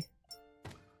 Okay.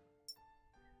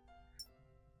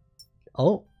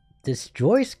 Oh,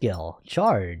 destroy skill.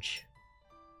 Charge.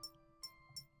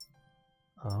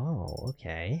 Oh,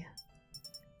 okay.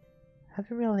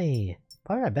 Haven't really...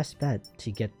 Probably my best bet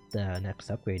to get the next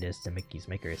upgrade is to make these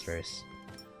makers first.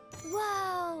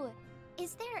 Whoa!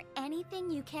 Is there anything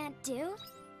you can't do?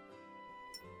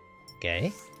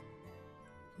 Okay.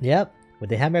 Yep. With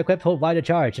the hammer equipped, hold Y to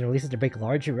charge and releases to break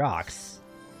larger rocks.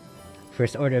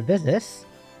 First order of business,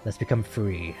 let's become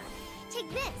free. Take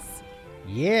this!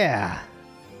 Yeah!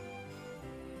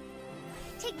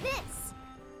 Take this!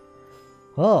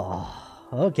 Oh,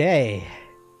 okay.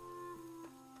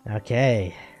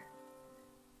 Okay.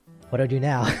 What do I do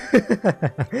now?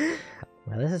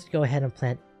 Well, let's just go ahead and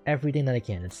plant everything that I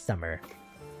can. It's summer.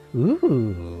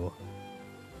 Ooh.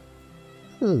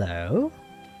 Hello.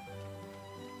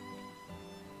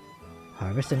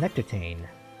 Harvest a nectarine.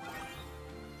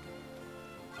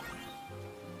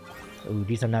 Ooh,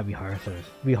 these are not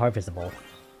reharvestable.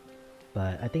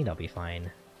 But I think that'll be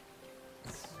fine.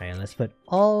 Alright, let's put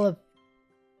all of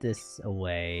this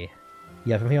away.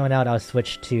 Yeah, from here on out I'll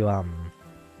switch to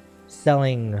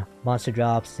selling monster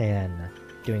drops and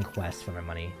doing quests for my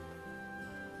money.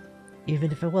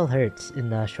 Even if it will hurt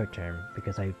in the short term,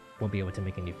 because I won't be able to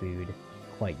make any food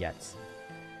quite yet.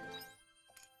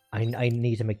 I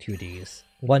need to make 2 of these.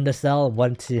 One to sell,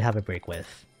 one to have a break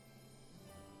with.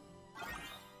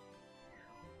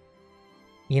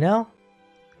 You know,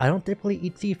 I don't typically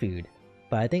eat seafood,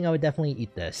 but I think I would definitely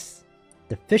eat this.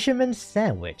 The Fisherman's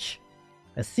Sandwich.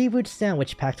 A seafood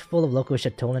sandwich packed full of local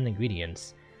Chatolan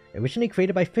ingredients. Originally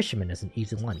created by fishermen as an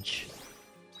easy lunch.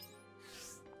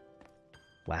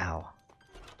 Wow.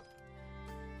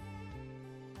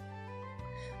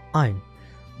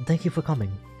 Thank you for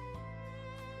coming.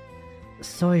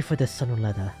 Sorry for this sudden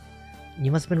letter.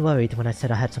 You must have been worried when I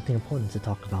said I had something important to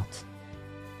talk about.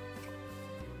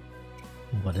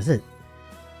 What is it?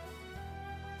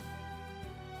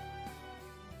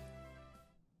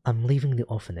 I'm leaving the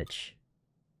orphanage.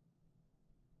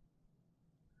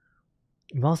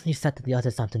 Rosny said that the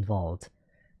others aren't involved,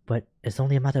 but it's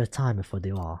only a matter of time before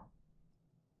they are.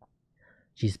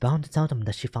 She's bound to tell them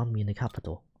that she found me in the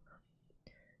capital.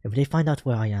 If they find out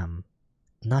where I am,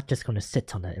 they're not just going to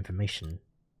sit on that information.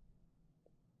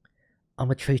 I'm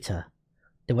a traitor.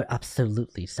 They would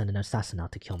absolutely send an assassin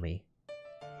out to kill me.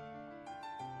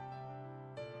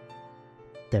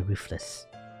 They're ruthless.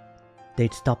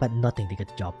 They'd stop at nothing to get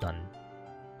the job done.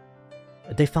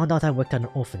 If they found out I worked at an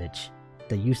orphanage,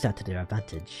 they use that to their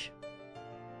advantage.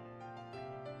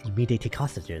 You mean they take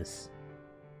hostages?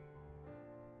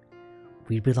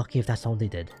 We'd be lucky if that's all they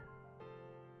did.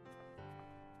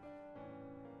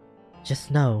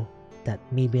 Just know that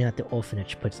me being at the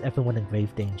orphanage puts everyone in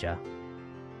grave danger.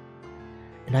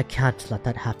 And I can't let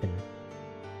that happen.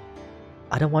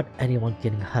 I don't want anyone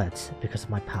getting hurt because of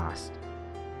my past.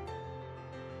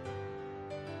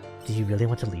 Do you really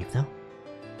want to leave now?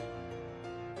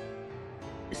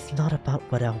 It's not about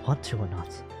whether I want to or not.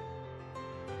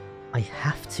 I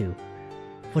have to,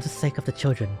 for the sake of the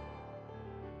children.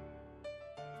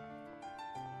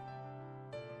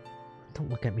 Don't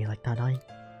look at me like that,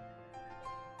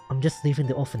 I'm just leaving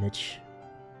the orphanage.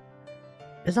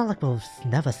 It's not like we'll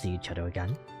never see each other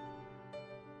again.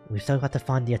 We've still got to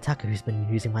find the attacker who's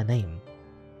been using my name.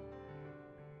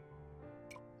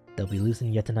 They'll be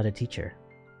losing yet another teacher.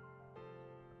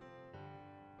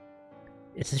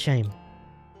 It's a shame.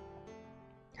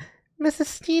 Miss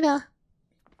Istina!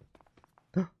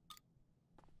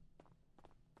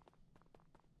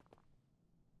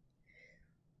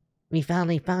 We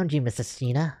finally found you, Miss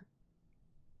Istina.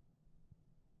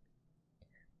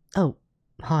 Oh,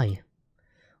 hi.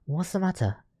 What's the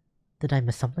matter? Did I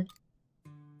miss something?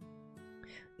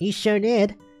 You sure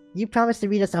did. You promised to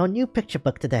read us our new picture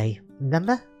book today,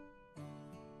 remember?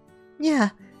 Yeah,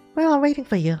 we're all waiting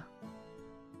for you.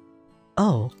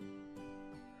 Oh.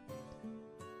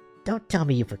 Don't tell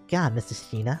me you forgot, Miss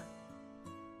Istina.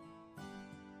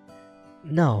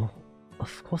 No,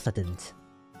 of course I didn't.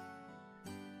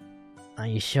 Are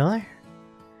you sure?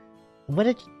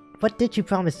 What did you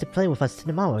promise to play with us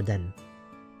tomorrow then?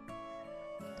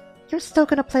 You're still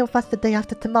gonna play with us the day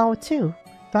after tomorrow too,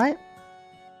 right?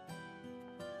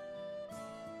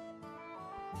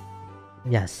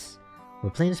 Yes,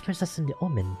 we're playing as Princess in the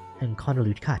Omen and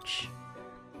Convoluted Catch.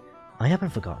 I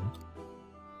haven't forgotten.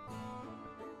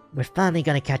 We're finally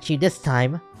gonna catch you this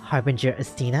time, Harbinger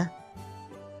Istina.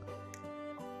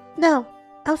 No,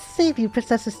 I'll save you,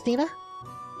 Princess Istina.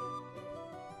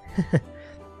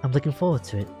 I'm looking forward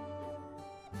to it.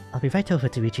 I'll be right over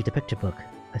to read you the picture book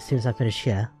as soon as I finish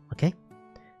here, okay?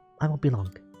 I won't be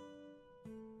long.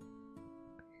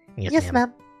 Yes,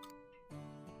 ma'am.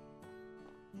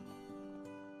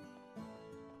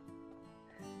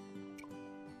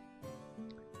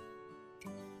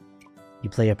 You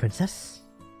play a princess?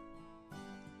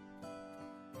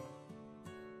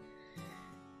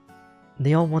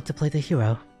 They all want to play the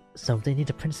hero, so they need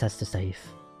a princess to save.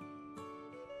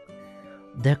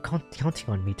 They're counting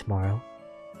on me tomorrow,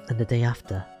 and the day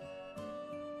after.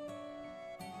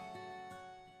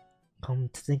 Come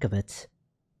to think of it,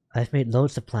 I've made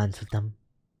loads of plans with them.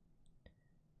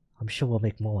 I'm sure we'll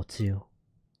make more too.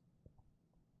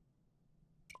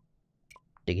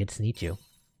 The kids need you.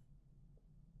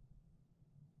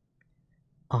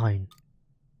 Hein.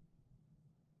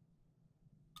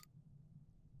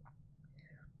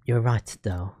 You're right,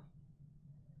 though.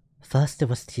 First it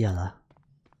was Tiela.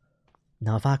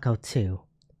 Now Varko too.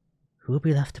 Who will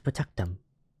be left to protect them?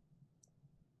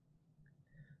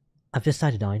 I've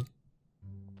decided, Hein.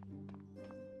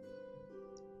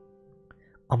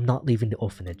 I'm not leaving the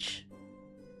orphanage.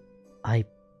 I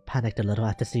panicked a little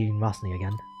after seeing Rosny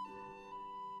again.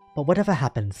 But whatever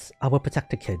happens, I will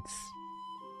protect the kids.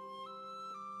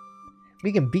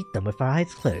 We can beat them with our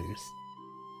eyes closed.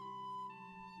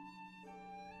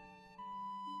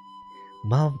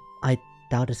 Well, I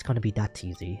doubt it's gonna be that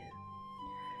easy.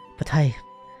 But hey,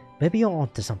 maybe you're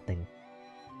onto something.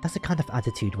 That's the kind of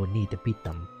attitude we'll need to beat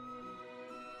them.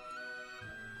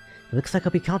 It looks like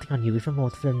I'll be counting on you even more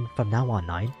from now on,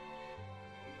 Hein.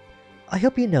 I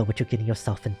hope you know what you're getting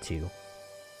yourself into.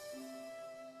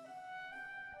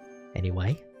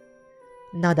 Anyway,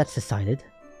 now that's decided,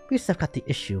 we still got the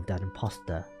issue of that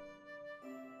imposter.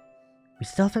 We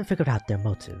still haven't figured out their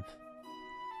motive.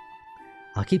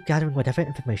 I'll keep gathering whatever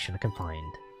information I can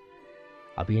find.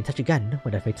 I'll be in touch again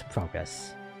when I've made some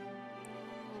progress.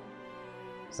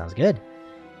 Sounds good.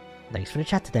 Thanks for the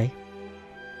chat today.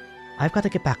 I've got to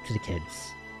get back to the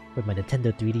kids with my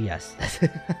Nintendo 3DS.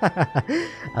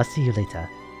 I'll see you later.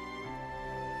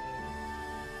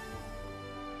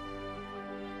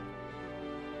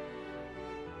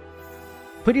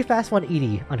 Pretty fast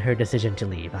 180 on her decision to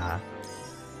leave, huh?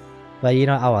 But you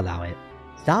know, I'll allow it.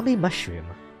 Zombie Mushroom.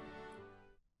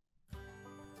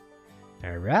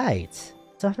 Alright.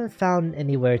 So I haven't found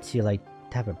anywhere to, like,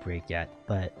 have a break yet,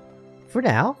 but for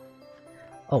now...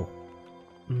 Oh.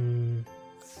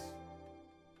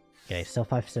 Okay, so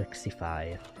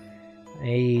 565.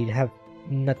 I have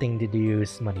nothing to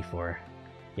use money for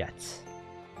yet.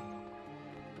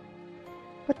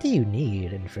 What do you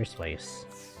need in the first place?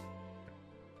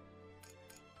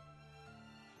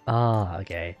 Ah,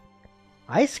 okay.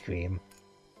 Ice cream?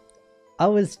 I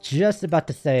was just about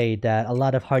to say that a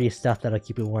lot of hearty stuff that'll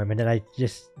keep you warm, and then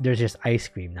there's just ice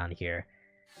cream down here.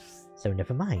 So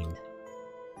never mind.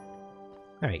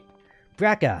 Alright.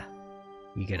 Brakka!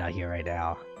 You get out here right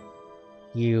now.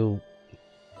 You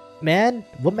Man?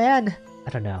 Woman? I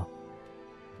don't know.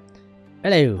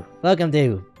 Hello, welcome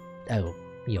to... Oh,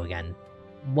 you again.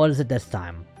 What is it this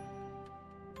time?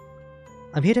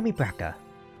 I'm here to meet Brakka.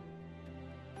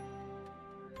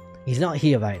 He's not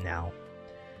here right now.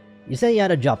 You said you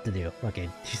had a job to do. Okay,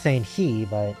 she's saying he,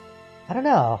 but... I don't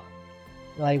know.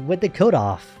 Like, with the coat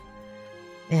off.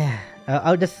 Yeah,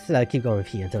 I'll just keep going with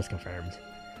he until it's confirmed.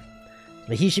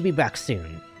 But he should be back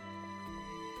soon.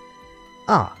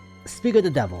 Ah, speak of the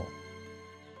devil.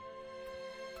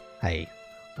 Hey,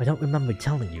 I don't remember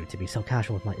telling you to be so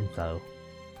casual with my info.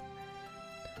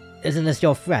 Isn't this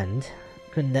your friend?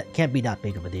 Can't be that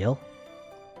big of a deal.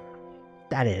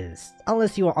 That is,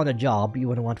 unless you are on a job you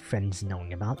wouldn't want friends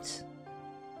knowing about.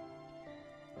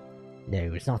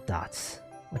 No, it's not that.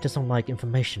 I just don't like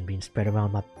information being spread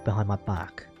around behind my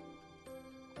back.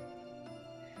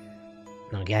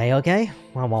 Okay,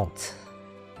 I won't.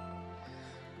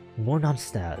 More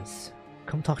downstairs.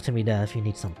 Come talk to me there if you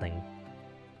need something.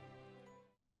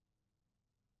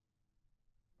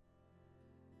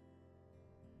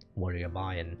 What are you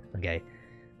buying? Okay.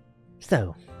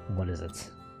 So, what is it?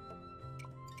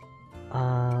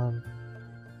 I'd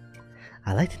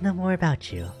like to know more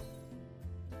about you.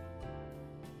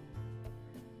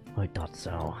 I thought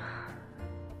so.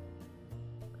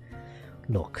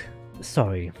 Look,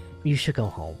 sorry, you should go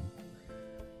home.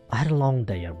 I had a long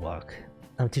day at work.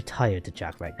 I'm too tired to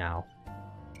chat right now.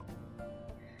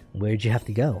 Where'd you have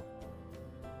to go?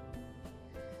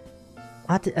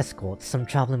 I had to escort some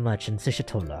traveling merchants to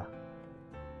Shatola.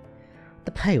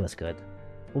 The pay was good,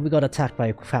 but we got attacked by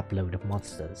a crap load of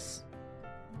monsters.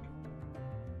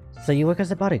 So you work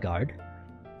as a bodyguard?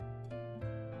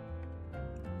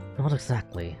 Not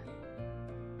exactly.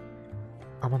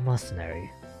 I'm a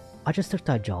mercenary. I just took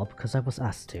that job because I was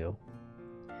asked to.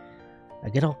 I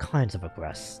get all kinds of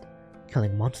requests.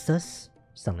 Killing monsters,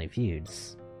 selling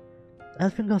feuds. I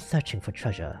often go searching for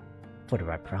treasure, for the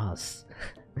right price.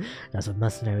 That's what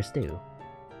mercenaries do.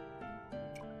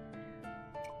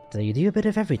 So you do a bit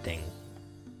of everything?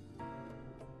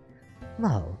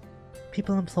 Well,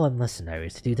 people employ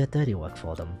mercenaries to do their dirty work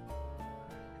for them.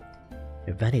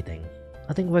 If anything,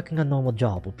 I think working a normal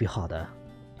job would be harder.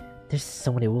 There's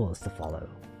so many rules to follow.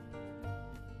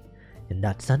 In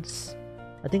that sense,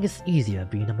 I think it's easier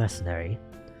being a mercenary.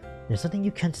 There's nothing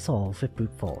you can't solve with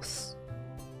brute force.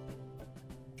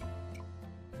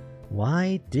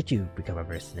 Why did you become a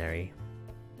mercenary?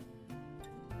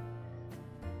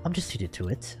 I'm just suited to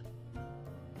it.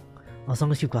 As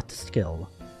long as you've got the skill,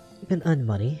 you can earn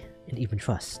money and even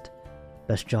trust.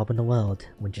 Best job in the world,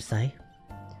 wouldn't you say?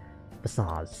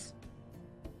 Besides,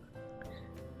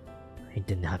 I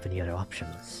didn't have any other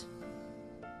options.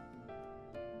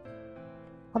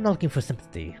 I'm not looking for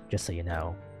sympathy, just so you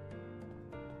know.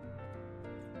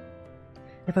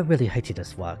 If I really hated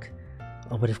this work,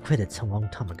 I would have quit it a long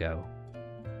time ago.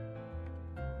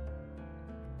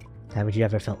 Haven't you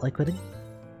ever felt like quitting?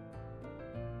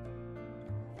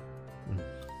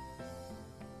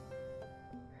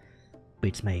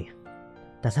 Beats me.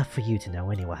 That's not for you to know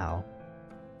anyhow.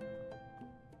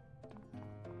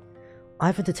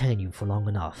 I've entertained you for long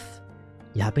enough.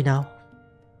 You happy now?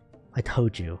 I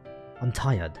told you, I'm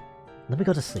tired. Let me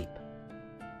go to sleep.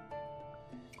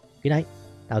 Good night.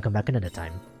 I'll come back another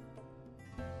time.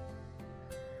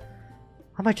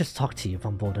 I might just talk to you if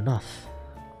I'm bored enough.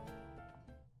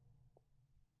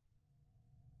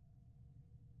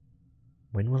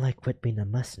 When will I quit being a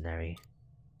mercenary?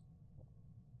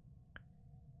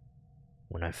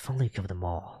 When I finally kill them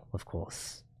all, of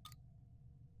course.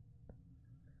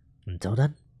 Until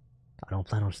then, I don't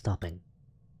plan on stopping.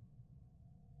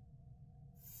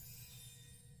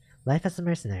 Life as a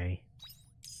mercenary.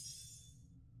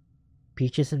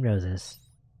 Peaches and roses.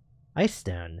 Ice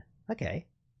stone. Okay.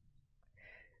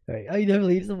 Alright, I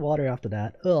definitely need some water after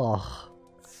that. Ugh.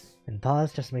 And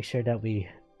pause just to make sure that we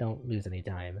don't lose any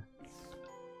time.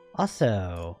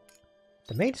 Also,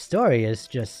 the main story is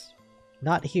just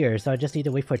not here, so I just need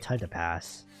to wait for time to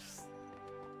pass.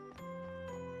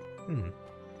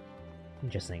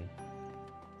 Interesting.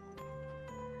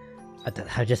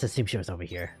 I just assumed she was over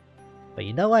here. But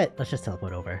you know what? Let's just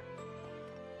teleport over.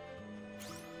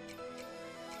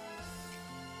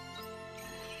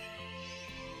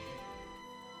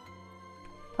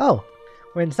 Oh!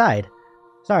 We're inside!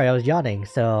 Sorry, I was yawning,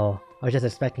 so I was just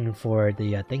expecting for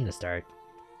the thing to start.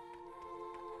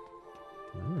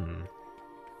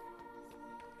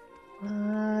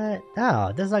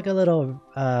 Oh, there's like a little,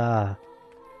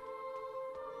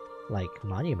 like,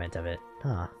 monument of it,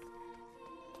 huh?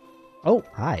 Oh,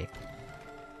 hi!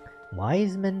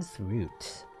 Wiseman's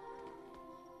Root.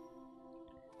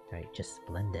 Alright, just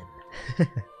blend in.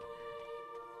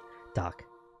 Doc.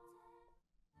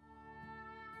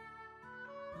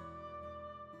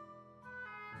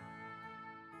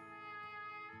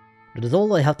 That is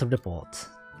all I have to report.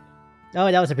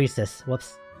 Oh, that was a priestess.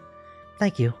 Whoops.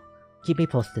 Thank you. Keep me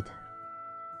posted.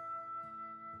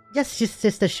 Yes,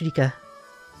 Sister Shrika.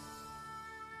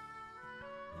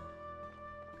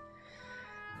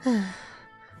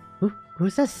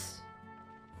 Who's this?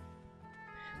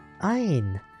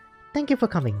 Ayn. Thank you for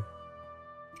coming.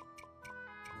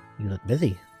 You look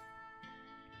busy.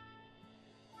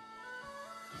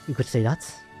 You could say that.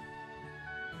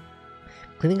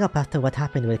 Cleaning up after what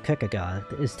happened with Kierkegaard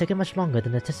is taking much longer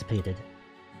than anticipated.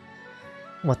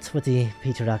 What with the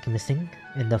patriarch missing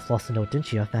and the Floss and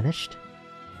Odintia vanished?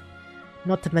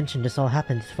 Not to mention this all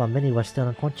happened while many were still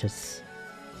unconscious.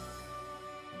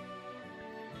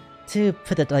 To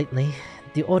put it lightly,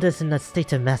 the Order's in a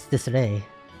state of mass disarray.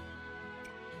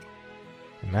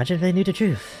 Imagine if they knew the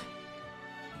truth.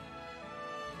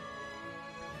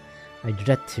 I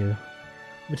dread to,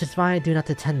 which is why I do not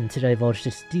intend to divulge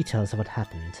the details of what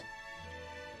happened.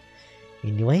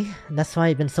 Anyway, that's why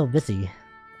I've been so busy.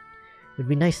 It would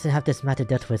be nice to have this matter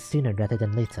dealt with sooner rather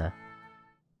than later.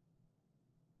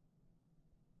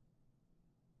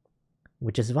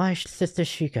 Which is why Sister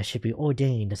Shrika should be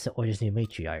ordained as the Order's new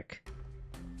matriarch.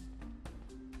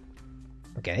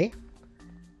 Okay.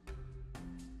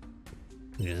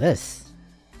 Who's this?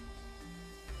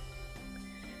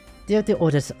 They are the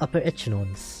Order's upper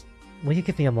echelons. Will you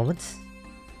give me a moment?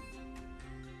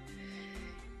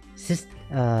 Sister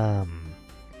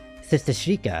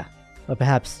Shrika, or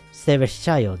perhaps Sarah's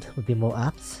child, would be more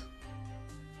apt.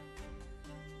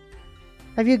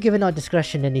 Have you given our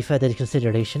discretion any further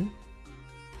consideration?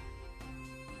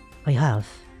 I have.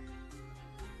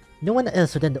 No one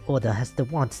else within the Order has the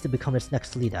want to become its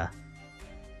next leader.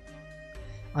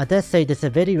 I dare say there's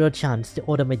a very real chance the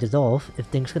Order may dissolve if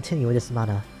things continue in this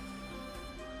manner.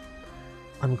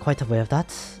 I'm quite aware of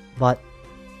that, but...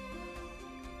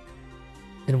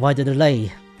 Then why the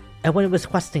delay? Everyone was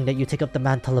requesting that you take up the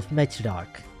mantle of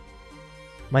matriarch.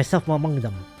 Myself among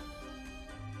them.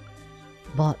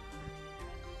 But...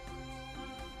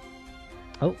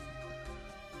 Oh.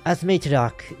 As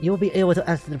matriarch, you will be able to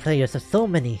answer the prayers of so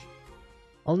many.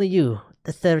 Only you,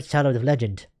 the third child of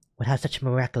legend, would have such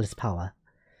miraculous power.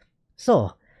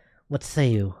 So, what say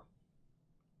you?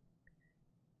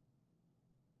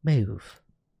 Move.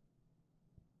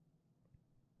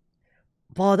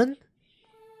 Pardon?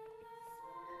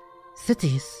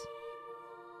 Cities?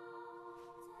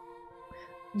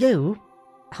 You?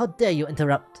 How dare you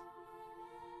interrupt?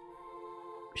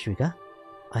 Shrika,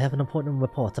 I have an important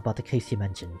report about the case you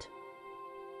mentioned.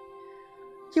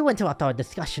 You interrupt our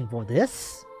discussion for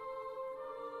this?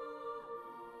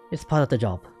 It's part of the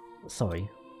job. Sorry.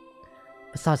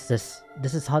 Besides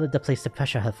this is hardly the place to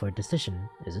pressure her for a decision,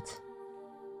 is it?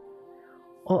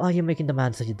 Or are you making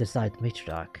demands that you decide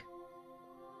matriarch?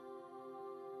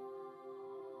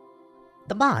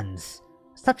 Demands?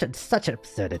 Such an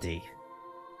absurdity.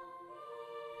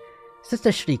 Sister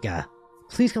Shrika,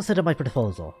 please consider my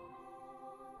proposal.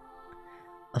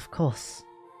 Of course.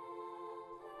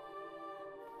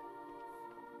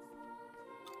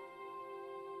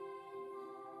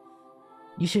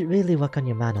 You should really work on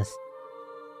your manners.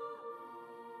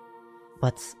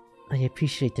 But I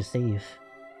appreciate the save.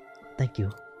 Thank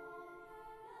you.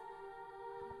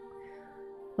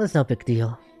 Well, it's no big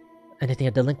deal. Anything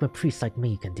a delinquent priest like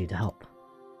me can do to help.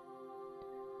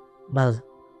 Well,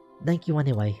 thank you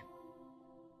anyway.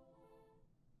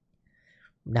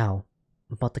 Now,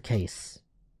 about the case.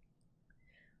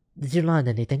 Did you learn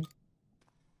anything?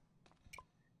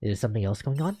 Is there something else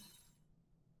going on?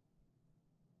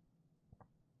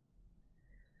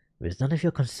 It is none of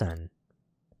your concern.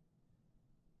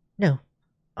 No,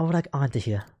 I would like Anne to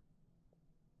hear.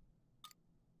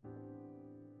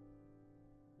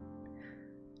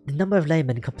 The number of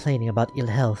laymen complaining about ill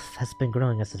health has been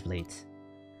growing as of late.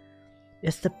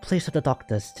 It's the place of the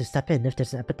doctors to step in if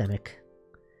there's an epidemic,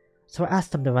 so I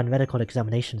asked them to run medical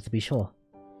examinations to be sure.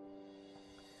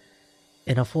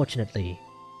 And unfortunately,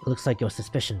 it looks like your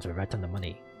suspicions were right on the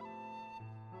money.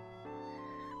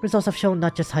 Results have shown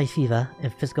not just high fever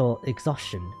and physical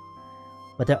exhaustion,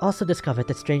 but they also discovered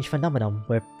a strange phenomenon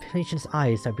where patients'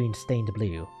 eyes are being stained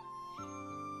blue.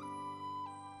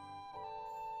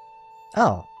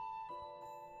 Oh.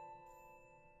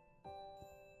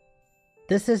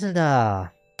 This isn't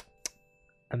a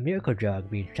miracle drug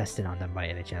being tested on them by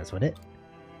any chance, would it?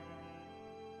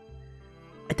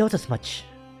 I thought as much.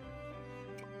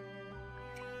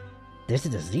 There's a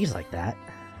disease like that.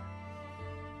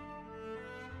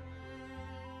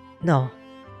 No,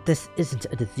 this isn't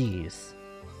a disease.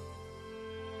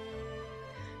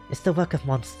 It's the work of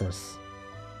monsters.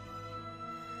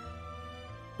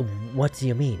 What do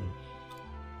you mean?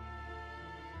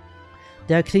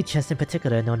 There are creatures in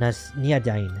particular known as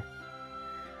Neodyne.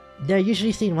 They are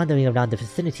usually seen wandering around the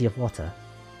vicinity of water.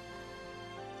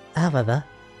 However,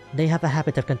 they have a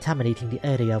habit of contaminating the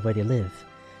area where they live,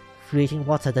 creating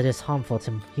water that is harmful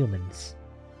to humans.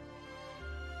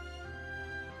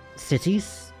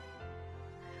 Cities?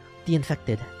 The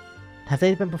infected. Have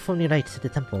they been performing rites at the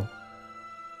temple?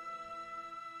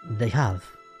 They have.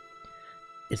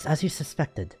 It's as you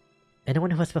suspected.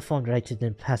 Anyone who has performed rites in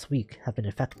the past week have been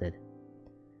infected.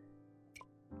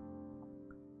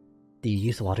 Do you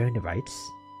use water in the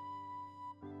rites?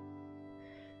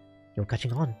 You're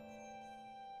catching on.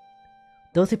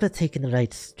 Those who partake in the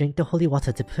rites drink the holy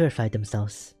water to purify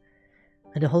themselves,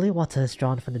 and the holy water is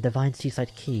drawn from the divine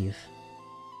Seaslight cave.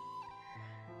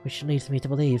 Which leads me to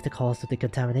believe the cause of the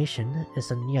contamination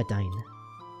is a Neodyne.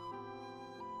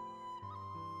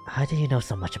 How do you know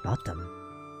so much about them?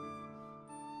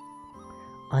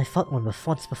 I fought one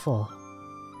once before.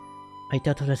 I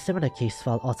dealt with a similar case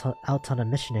while out on a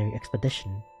missionary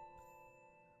expedition.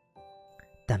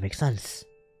 That makes sense.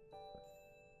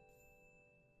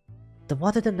 The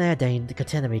water the Neodyne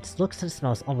contaminates looks and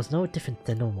smells almost no different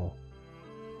than normal.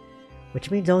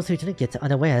 Which means those who drink it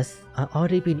unawares are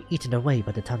already being eaten away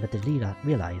by the time that they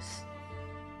realize.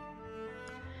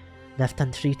 Left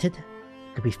untreated,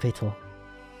 could be fatal.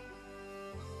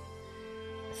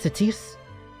 Cities,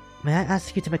 may I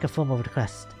ask you to make a formal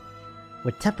request?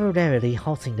 We're temporarily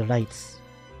halting the rites.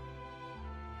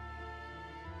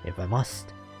 If I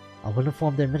must, I will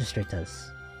inform the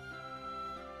administrators.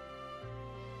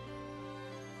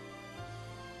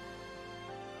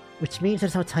 Which means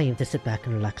there's no time to sit back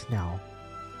and relax now.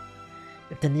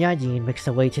 If the Neodyne makes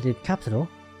their way to the capital,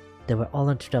 then we're all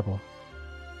in trouble.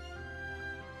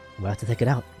 We'll have to take it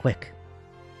out, quick.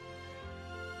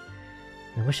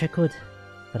 I wish I could,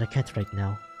 but I can't right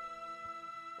now.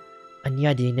 A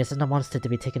Neodyne isn't a monster to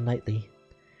be taken lightly.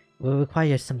 It will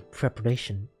require some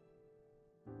preparation.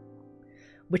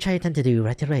 Which I intend to do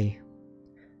right away.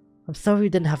 I'm sorry we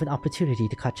didn't have an opportunity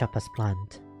to catch up as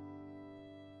planned.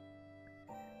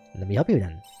 Let me help you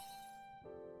then.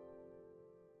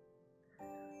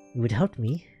 You would help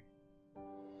me?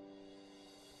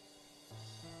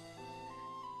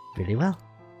 Really well.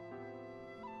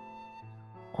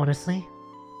 Honestly,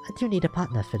 I do need a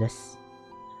partner for this.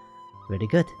 Really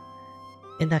good.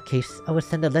 In that case, I will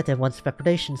send a letter once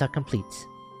preparations are complete.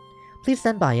 Please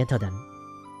stand by until then.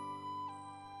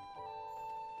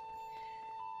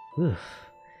 Oof.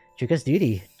 Shrika's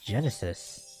duty.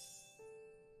 Genesis.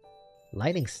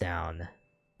 Lightning Sound.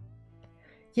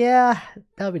 Yeah,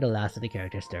 that'll be the last of the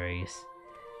character stories.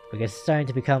 Because it's starting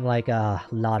to become like a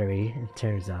lottery in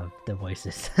terms of the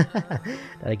voices that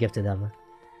I give to them.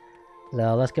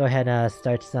 So let's go ahead and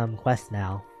start some quests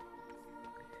now.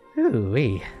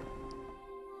 Ooh-wee.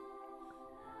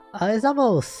 It's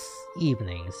almost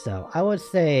evening, so I would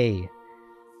say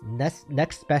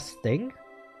next best thing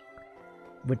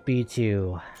would be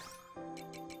to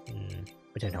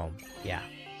return home. Yeah,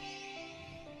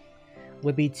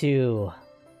 would be to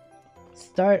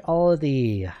start all of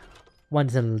the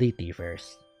ones in Lethe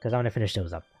first, because I want to finish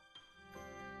those up.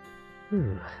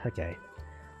 Okay.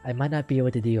 I might not be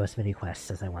able to do as many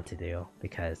quests as I want to do,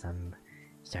 because I'm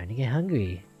starting to get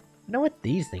hungry. I know what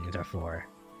these things are for.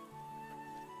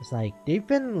 It's like, they've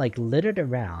been like littered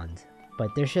around,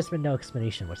 but there's just been no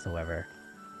explanation whatsoever.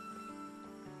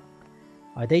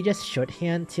 Are they just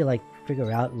shorthand to like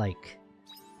figure out like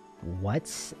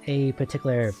what a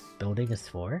particular building is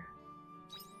for?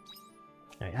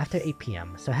 Alright, after 8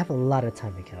 PM, so I have a lot of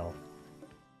time to kill.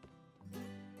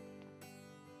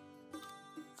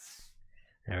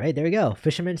 Alright, there we go.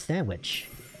 Fisherman's Sandwich.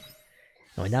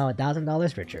 And we're now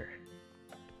 $1,000 richer.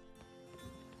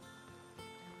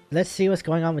 Let's see what's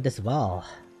going on with this well.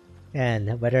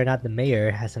 And whether or not the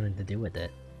mayor has something to do with it.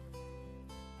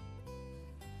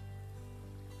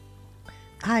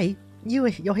 Hi, you're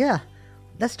here.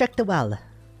 Let's check the well.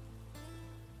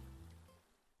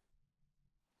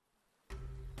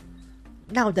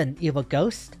 Now then, evil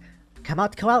ghost. Come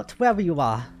out, wherever you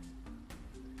are.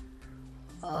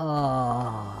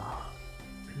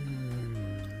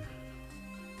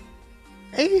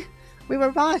 Hey, we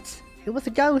were right. It was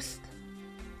a ghost.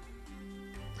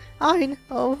 Heine,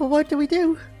 what do we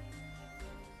do?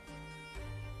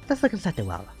 Let's look inside the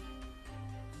well.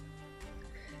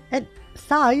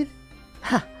 Inside?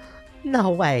 Ha!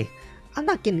 No way. I'm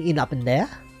not getting eaten up in there.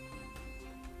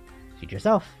 Shoot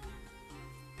yourself.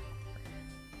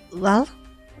 Well,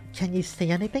 can you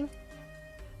say anything?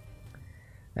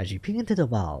 As you peek into the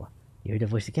well, you hear the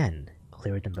voice again,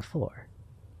 clearer than before.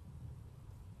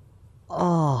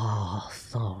 Oh,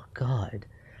 so good.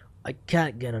 I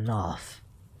can't get enough.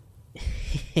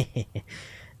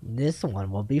 This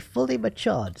one will be fully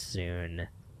matured soon.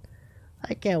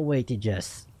 I can't wait to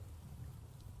just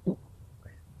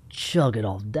chug it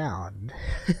all down.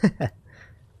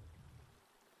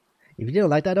 If you didn't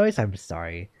like that noise, I'm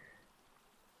sorry.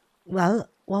 Well,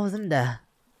 what was in there?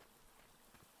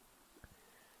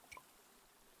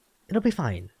 It'll be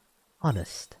fine.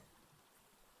 Honest.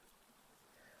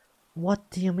 What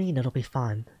do you mean it'll be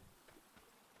fine?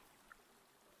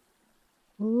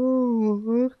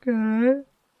 Oh, okay.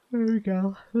 There we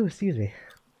go. Ooh, excuse me.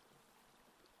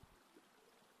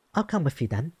 I'll come with you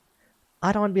then.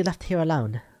 I don't want to be left here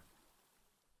alone.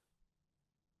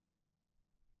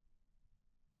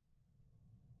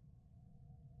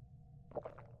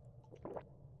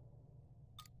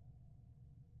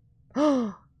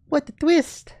 Oh, what a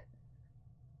twist!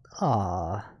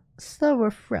 Ah, so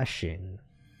refreshing.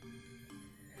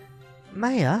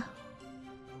 Maya,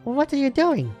 what are you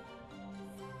doing?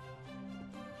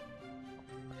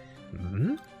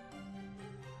 Hmm?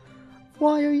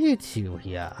 Why are you two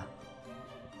here?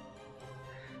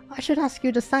 I should ask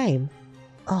you the same.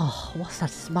 Oh, what's that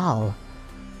smell?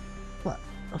 What,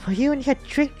 were you in here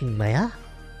drinking, Maya?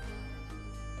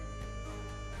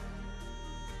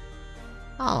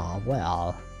 Ah,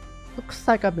 well, looks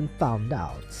like I've been found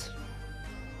out.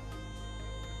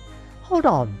 Hold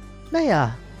on, Maya!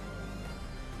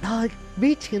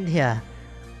 Reach in here.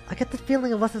 I get the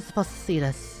feeling I wasn't supposed to see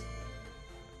this.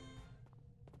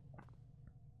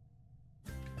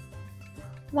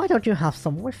 Why don't you have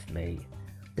some with me?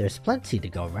 There's plenty to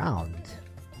go around.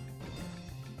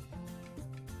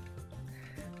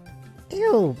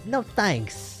 Ew, no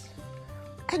thanks.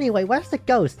 Anyway, where's the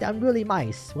ghost? The unruly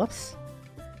mice. Whoops.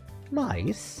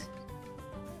 Mice?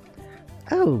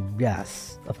 Oh,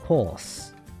 yes, of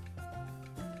course.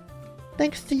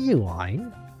 Thanks to you,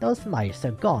 Heine, those mice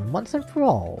are gone once and for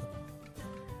all.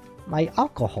 My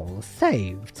alcohol is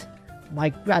saved. My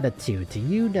gratitude to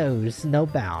you knows no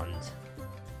bound.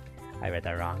 I read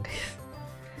that wrong.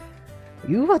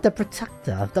 You are the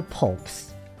protector of the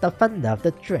pulps, the defender of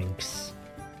the drinks.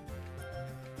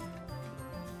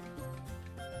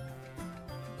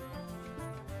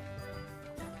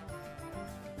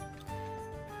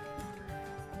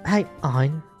 Hey,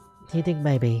 Heine, do you think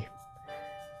maybe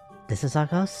this is our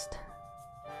ghost?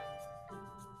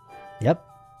 Yep,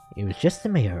 it was just a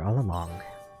mirror all along.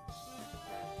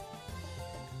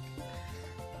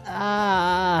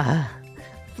 Ah,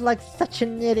 like such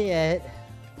an idiot.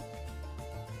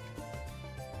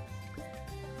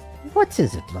 What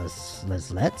is it,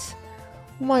 Lislet?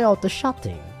 Why all the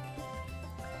shouting?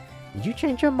 Did you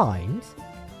change your mind?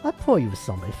 I'll pour you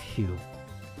some if you...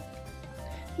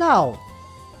 No!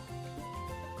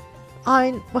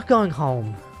 We're going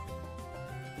home.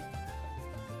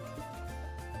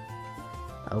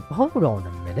 Oh, hold on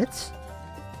a minute.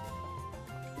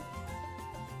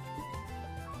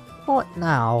 What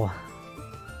now?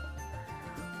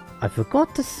 I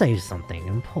forgot to say something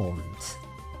important.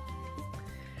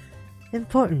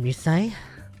 Important, you say?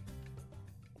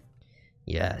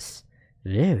 Yes,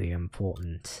 very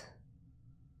important.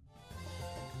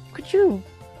 Could you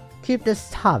keep this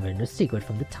tavern a secret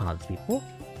from the townspeople?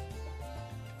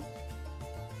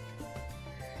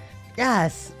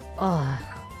 Yes! I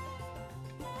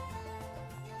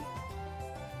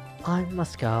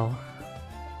must go.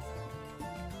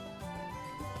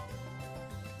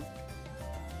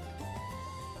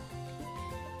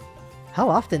 How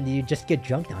often do you just get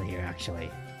drunk down here, actually?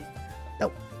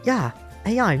 Oh, yeah.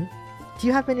 Hey, Heine, do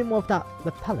you have any more of that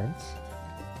repellent?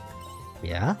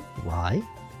 Yeah? Why?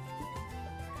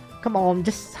 Come on,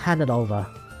 just hand it over.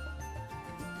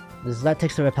 That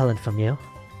takes the repellent from you.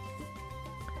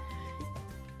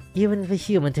 Even if a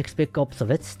human takes big gulps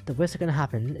of it, the worst that's gonna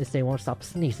happen is they won't stop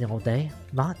sneezing all day,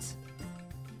 not?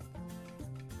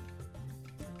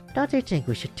 Don't you think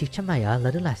we should teach Amaya a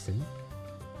little lesson?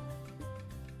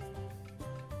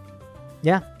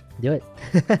 Yeah, do it.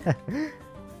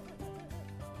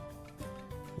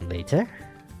 Later?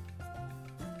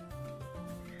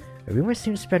 A rumor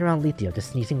seems to spread around Lithia of the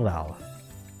sneezing well.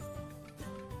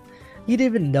 You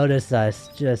didn't even notice us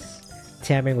just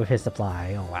tampering with his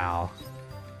supply. Oh wow.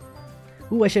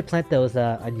 Ooh, I should plant those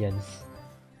onions.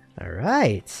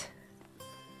 Alright.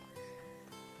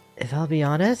 If I'll be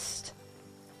honest,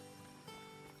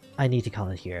 I need to call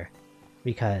it here.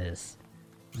 Because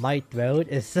my throat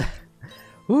is...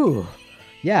 Ooh.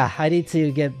 Yeah, I need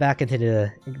to get back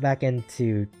into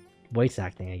voice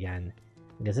acting again.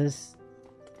 Because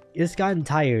it's gotten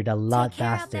tired a lot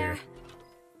faster.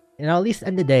 And I'll at least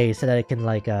end the day so that I can,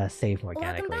 like, save Welcome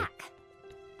organically. back.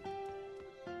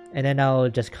 And then I'll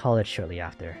just call it shortly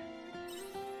after.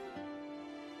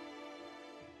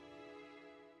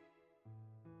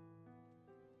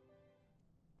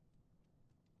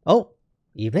 Oh!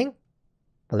 Evening?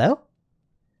 Hello?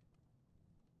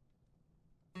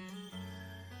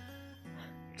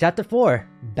 Chapter 4.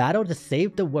 Battle to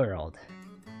save the world.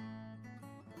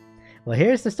 Well,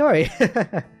 here's the story.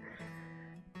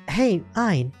 Hey,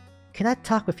 Ein, can I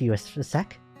talk with you a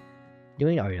sec?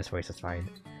 Doing Arya's voice is fine.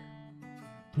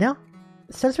 No?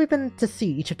 Since we've been to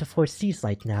see each of the 4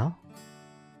 Seaslight now.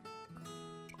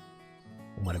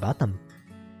 What about them?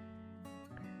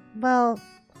 Well,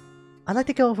 I'd like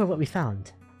to go over what we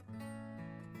found.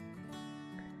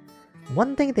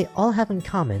 One thing they all have in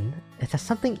common is that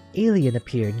something alien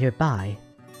appeared nearby.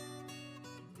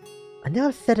 I know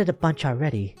I've said it a bunch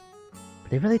already,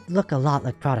 but they really look a lot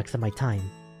like products of my time.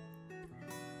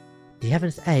 The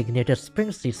Heaven's Egg near the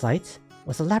Spring Seaslight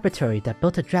was a laboratory that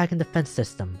built a dragon defense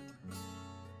system.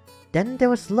 Then there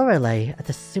was Lorelei at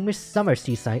the Summer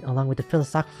Seaslight along with the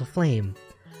Philosophical Flame,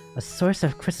 a source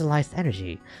of crystallized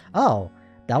energy. Oh,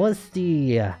 that was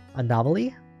the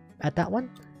anomaly at that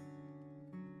one?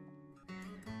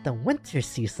 The Winter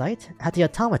Seaslight had the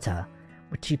Automata,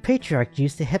 which the Patriarch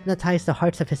used to hypnotize the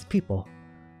hearts of his people.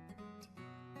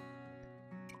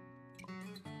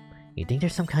 You think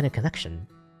there's some kind of connection?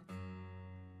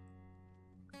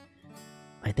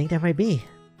 I think there might be.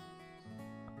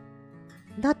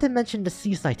 Not to mention the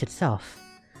Seaslight itself,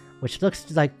 which looks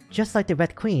just like the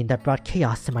Red Queen that brought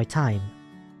chaos to my time.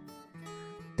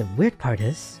 The weird part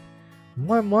is,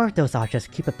 more and more of those objects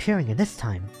keep appearing in this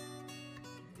time.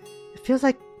 It feels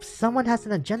like someone has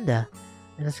an agenda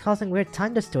and is causing weird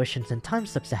time distortions and time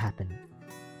slips to happen.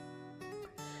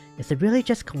 Is it really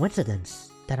just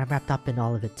coincidence that I'm wrapped up in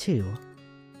all of it too?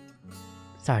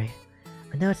 Sorry,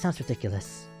 I know it sounds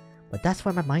ridiculous, but that's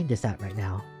where my mind is at right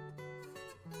now.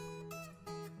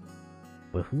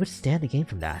 But who would stand to gain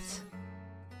from that?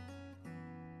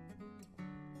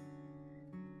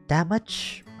 That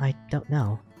much, I don't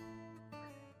know.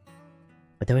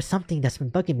 But there was something that's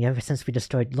been bugging me ever since we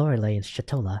destroyed Lorelei and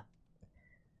Shatola.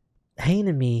 Heine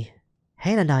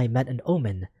and I met an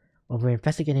omen when we were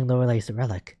investigating Lorelei's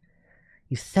relic.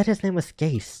 You said his name was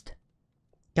Geist.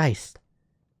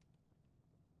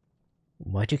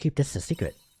 Why'd you keep this a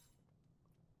secret?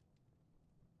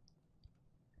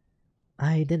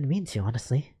 I didn't mean to,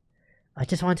 honestly. I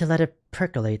just wanted to let it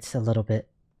percolate a little bit.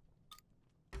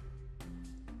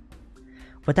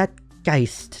 But that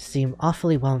Geist seemed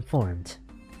awfully well informed.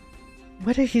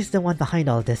 Whether he's the one behind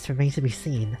all of this remains to be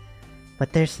seen,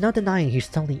 but there's no denying he's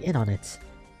totally in on it.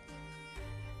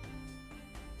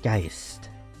 Geist.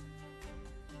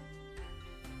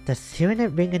 Does hearing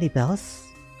it ring any bells?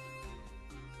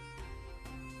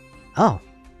 Oh.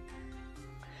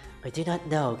 I do not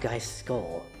know Geist's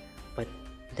goal, but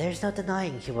there's no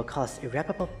denying he will cause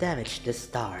irreparable damage to this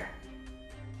star.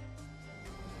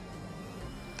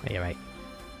 You're right.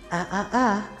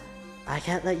 I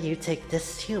can't let you take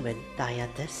this human,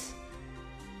 Dianthus.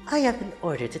 I have been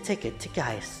ordered to take it to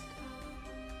Geist.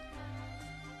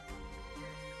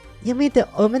 You mean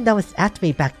the omen that was at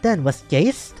me back then was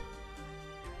Geist?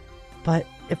 But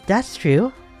if that's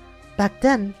true, back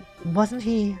then, wasn't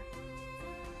he...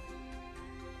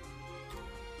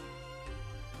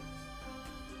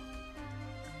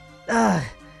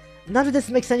 None of this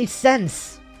makes any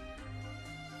sense!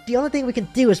 The only thing we can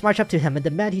do is march up to him and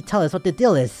demand he tell us what the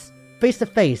deal is, face to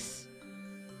face.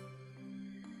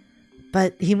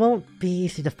 But he won't be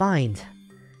easy to find.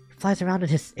 He flies around in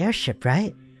his airship,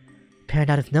 right? Appearing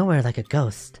out of nowhere like a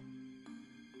ghost.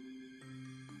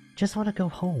 Just want to go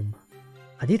home.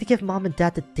 I need to give Mom and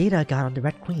Dad the data I got on the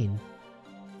Red Queen.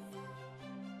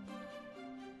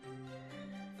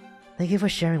 Thank you for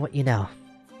sharing what you know.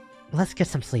 Let's get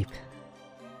some sleep.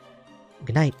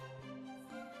 Good night.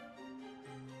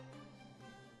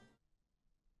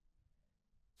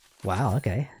 Wow,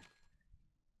 okay.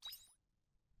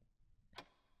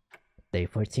 Day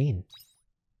 14.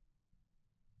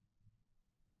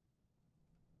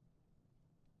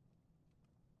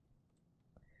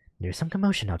 There's some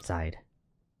commotion outside.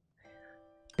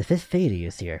 The 5th Faerie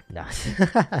is here. No.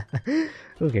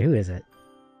 Okay, who is it?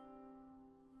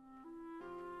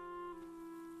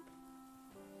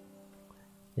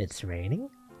 It's raining?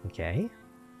 Okay.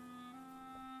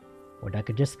 Or that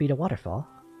could just be the waterfall.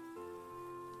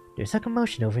 There's a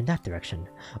commotion over in that direction.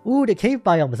 Ooh, the cave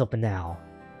biome is open now!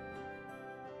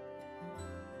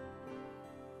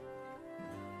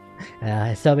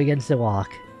 So begins to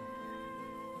walk.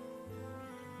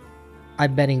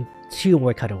 I'm betting 2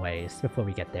 more cutaways before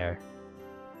we get there.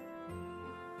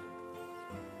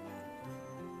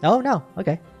 Oh no,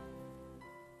 okay.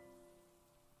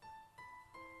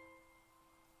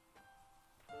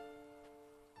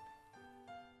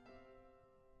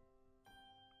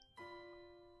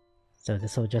 So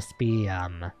this will just be,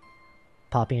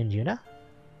 Poppy and Yuna?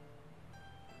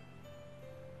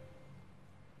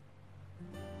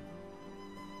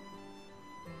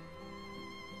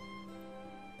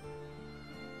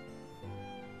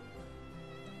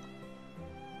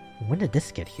 When did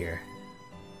this get here?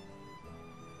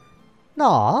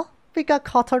 Aw, we got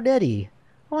caught already.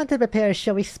 I want to prepare a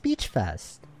showy speech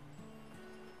first.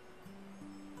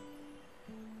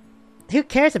 Who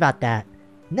cares about that?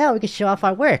 Now we can show off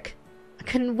our work. I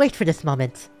couldn't wait for this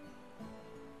moment.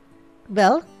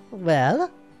 Well,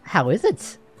 how is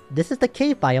it? This is the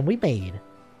cave biome we made.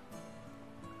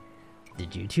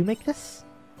 Did you two make this?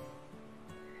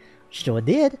 Sure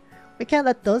did. We can't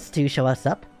let those two show us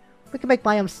up. We can make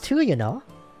biomes too, you know.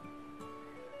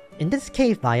 In this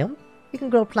cave biome, we can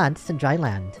grow plants in dry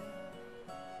land.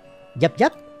 Yup.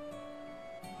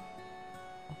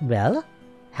 Well,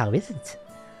 how is it?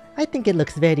 I think it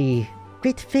looks very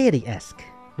Great Fairy-esque,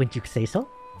 wouldn't you say so?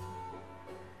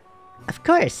 Of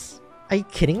course! Are you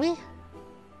kidding me?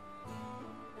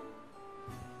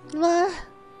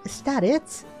 Is that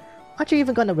it? Aren't you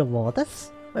even gonna reward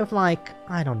us? With like,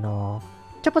 I don't know,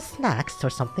 double snacks or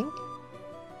something?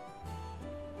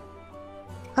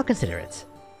 I'll consider it.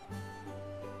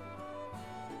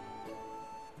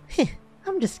 Heh,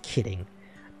 I'm just kidding.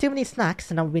 Too many snacks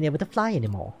and I won't be able to fly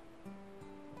anymore.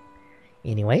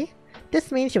 Anyway,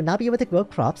 this means you'll now be able to grow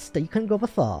crops that you couldn't grow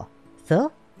before.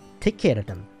 So, take care of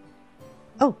them.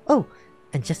 Oh,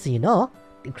 and just so you know,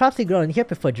 the crops we grow in here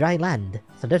prefer dry land,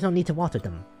 so there's no need to water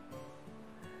them.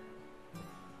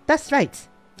 That's right!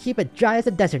 Keep it dry as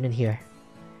a desert in here.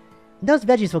 Those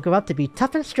veggies will grow up to be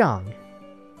tough and strong.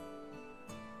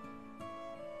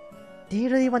 Do you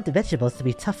really want the vegetables to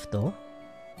be tough though?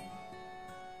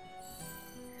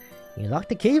 You locked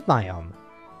the cave biome.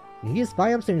 You use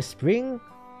biomes during spring,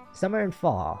 summer, and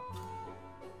fall.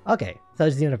 Okay, so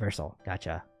it's universal.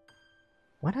 Gotcha.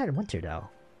 Why not in winter though?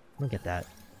 I don't get that.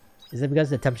 Is it because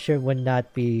the temperature would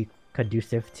not be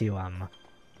conducive to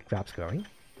crops growing?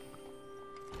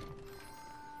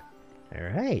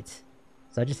 Alright.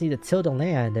 So I just need to till the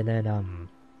land and then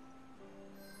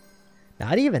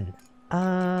not even.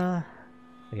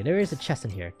 Okay, there is a chest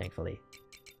in here, thankfully.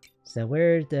 So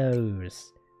where are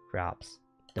those crops?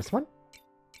 This one?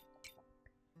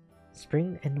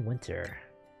 Spring and winter.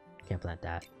 Can't plant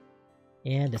that.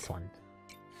 And this one.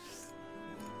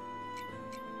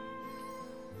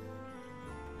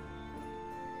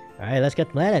 Alright, let's get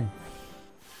planted.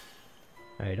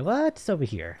 Alright, what's over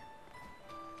here?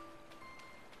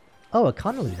 Oh, a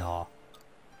Connolly doll.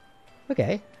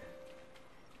 Okay.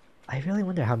 I really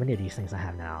wonder how many of these things I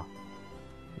have now.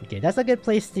 Okay, that's a good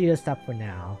place to stop for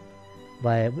now.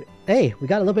 But, hey, we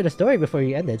got a little bit of story before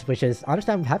you ended, which is,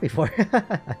 honestly, I'm happy for.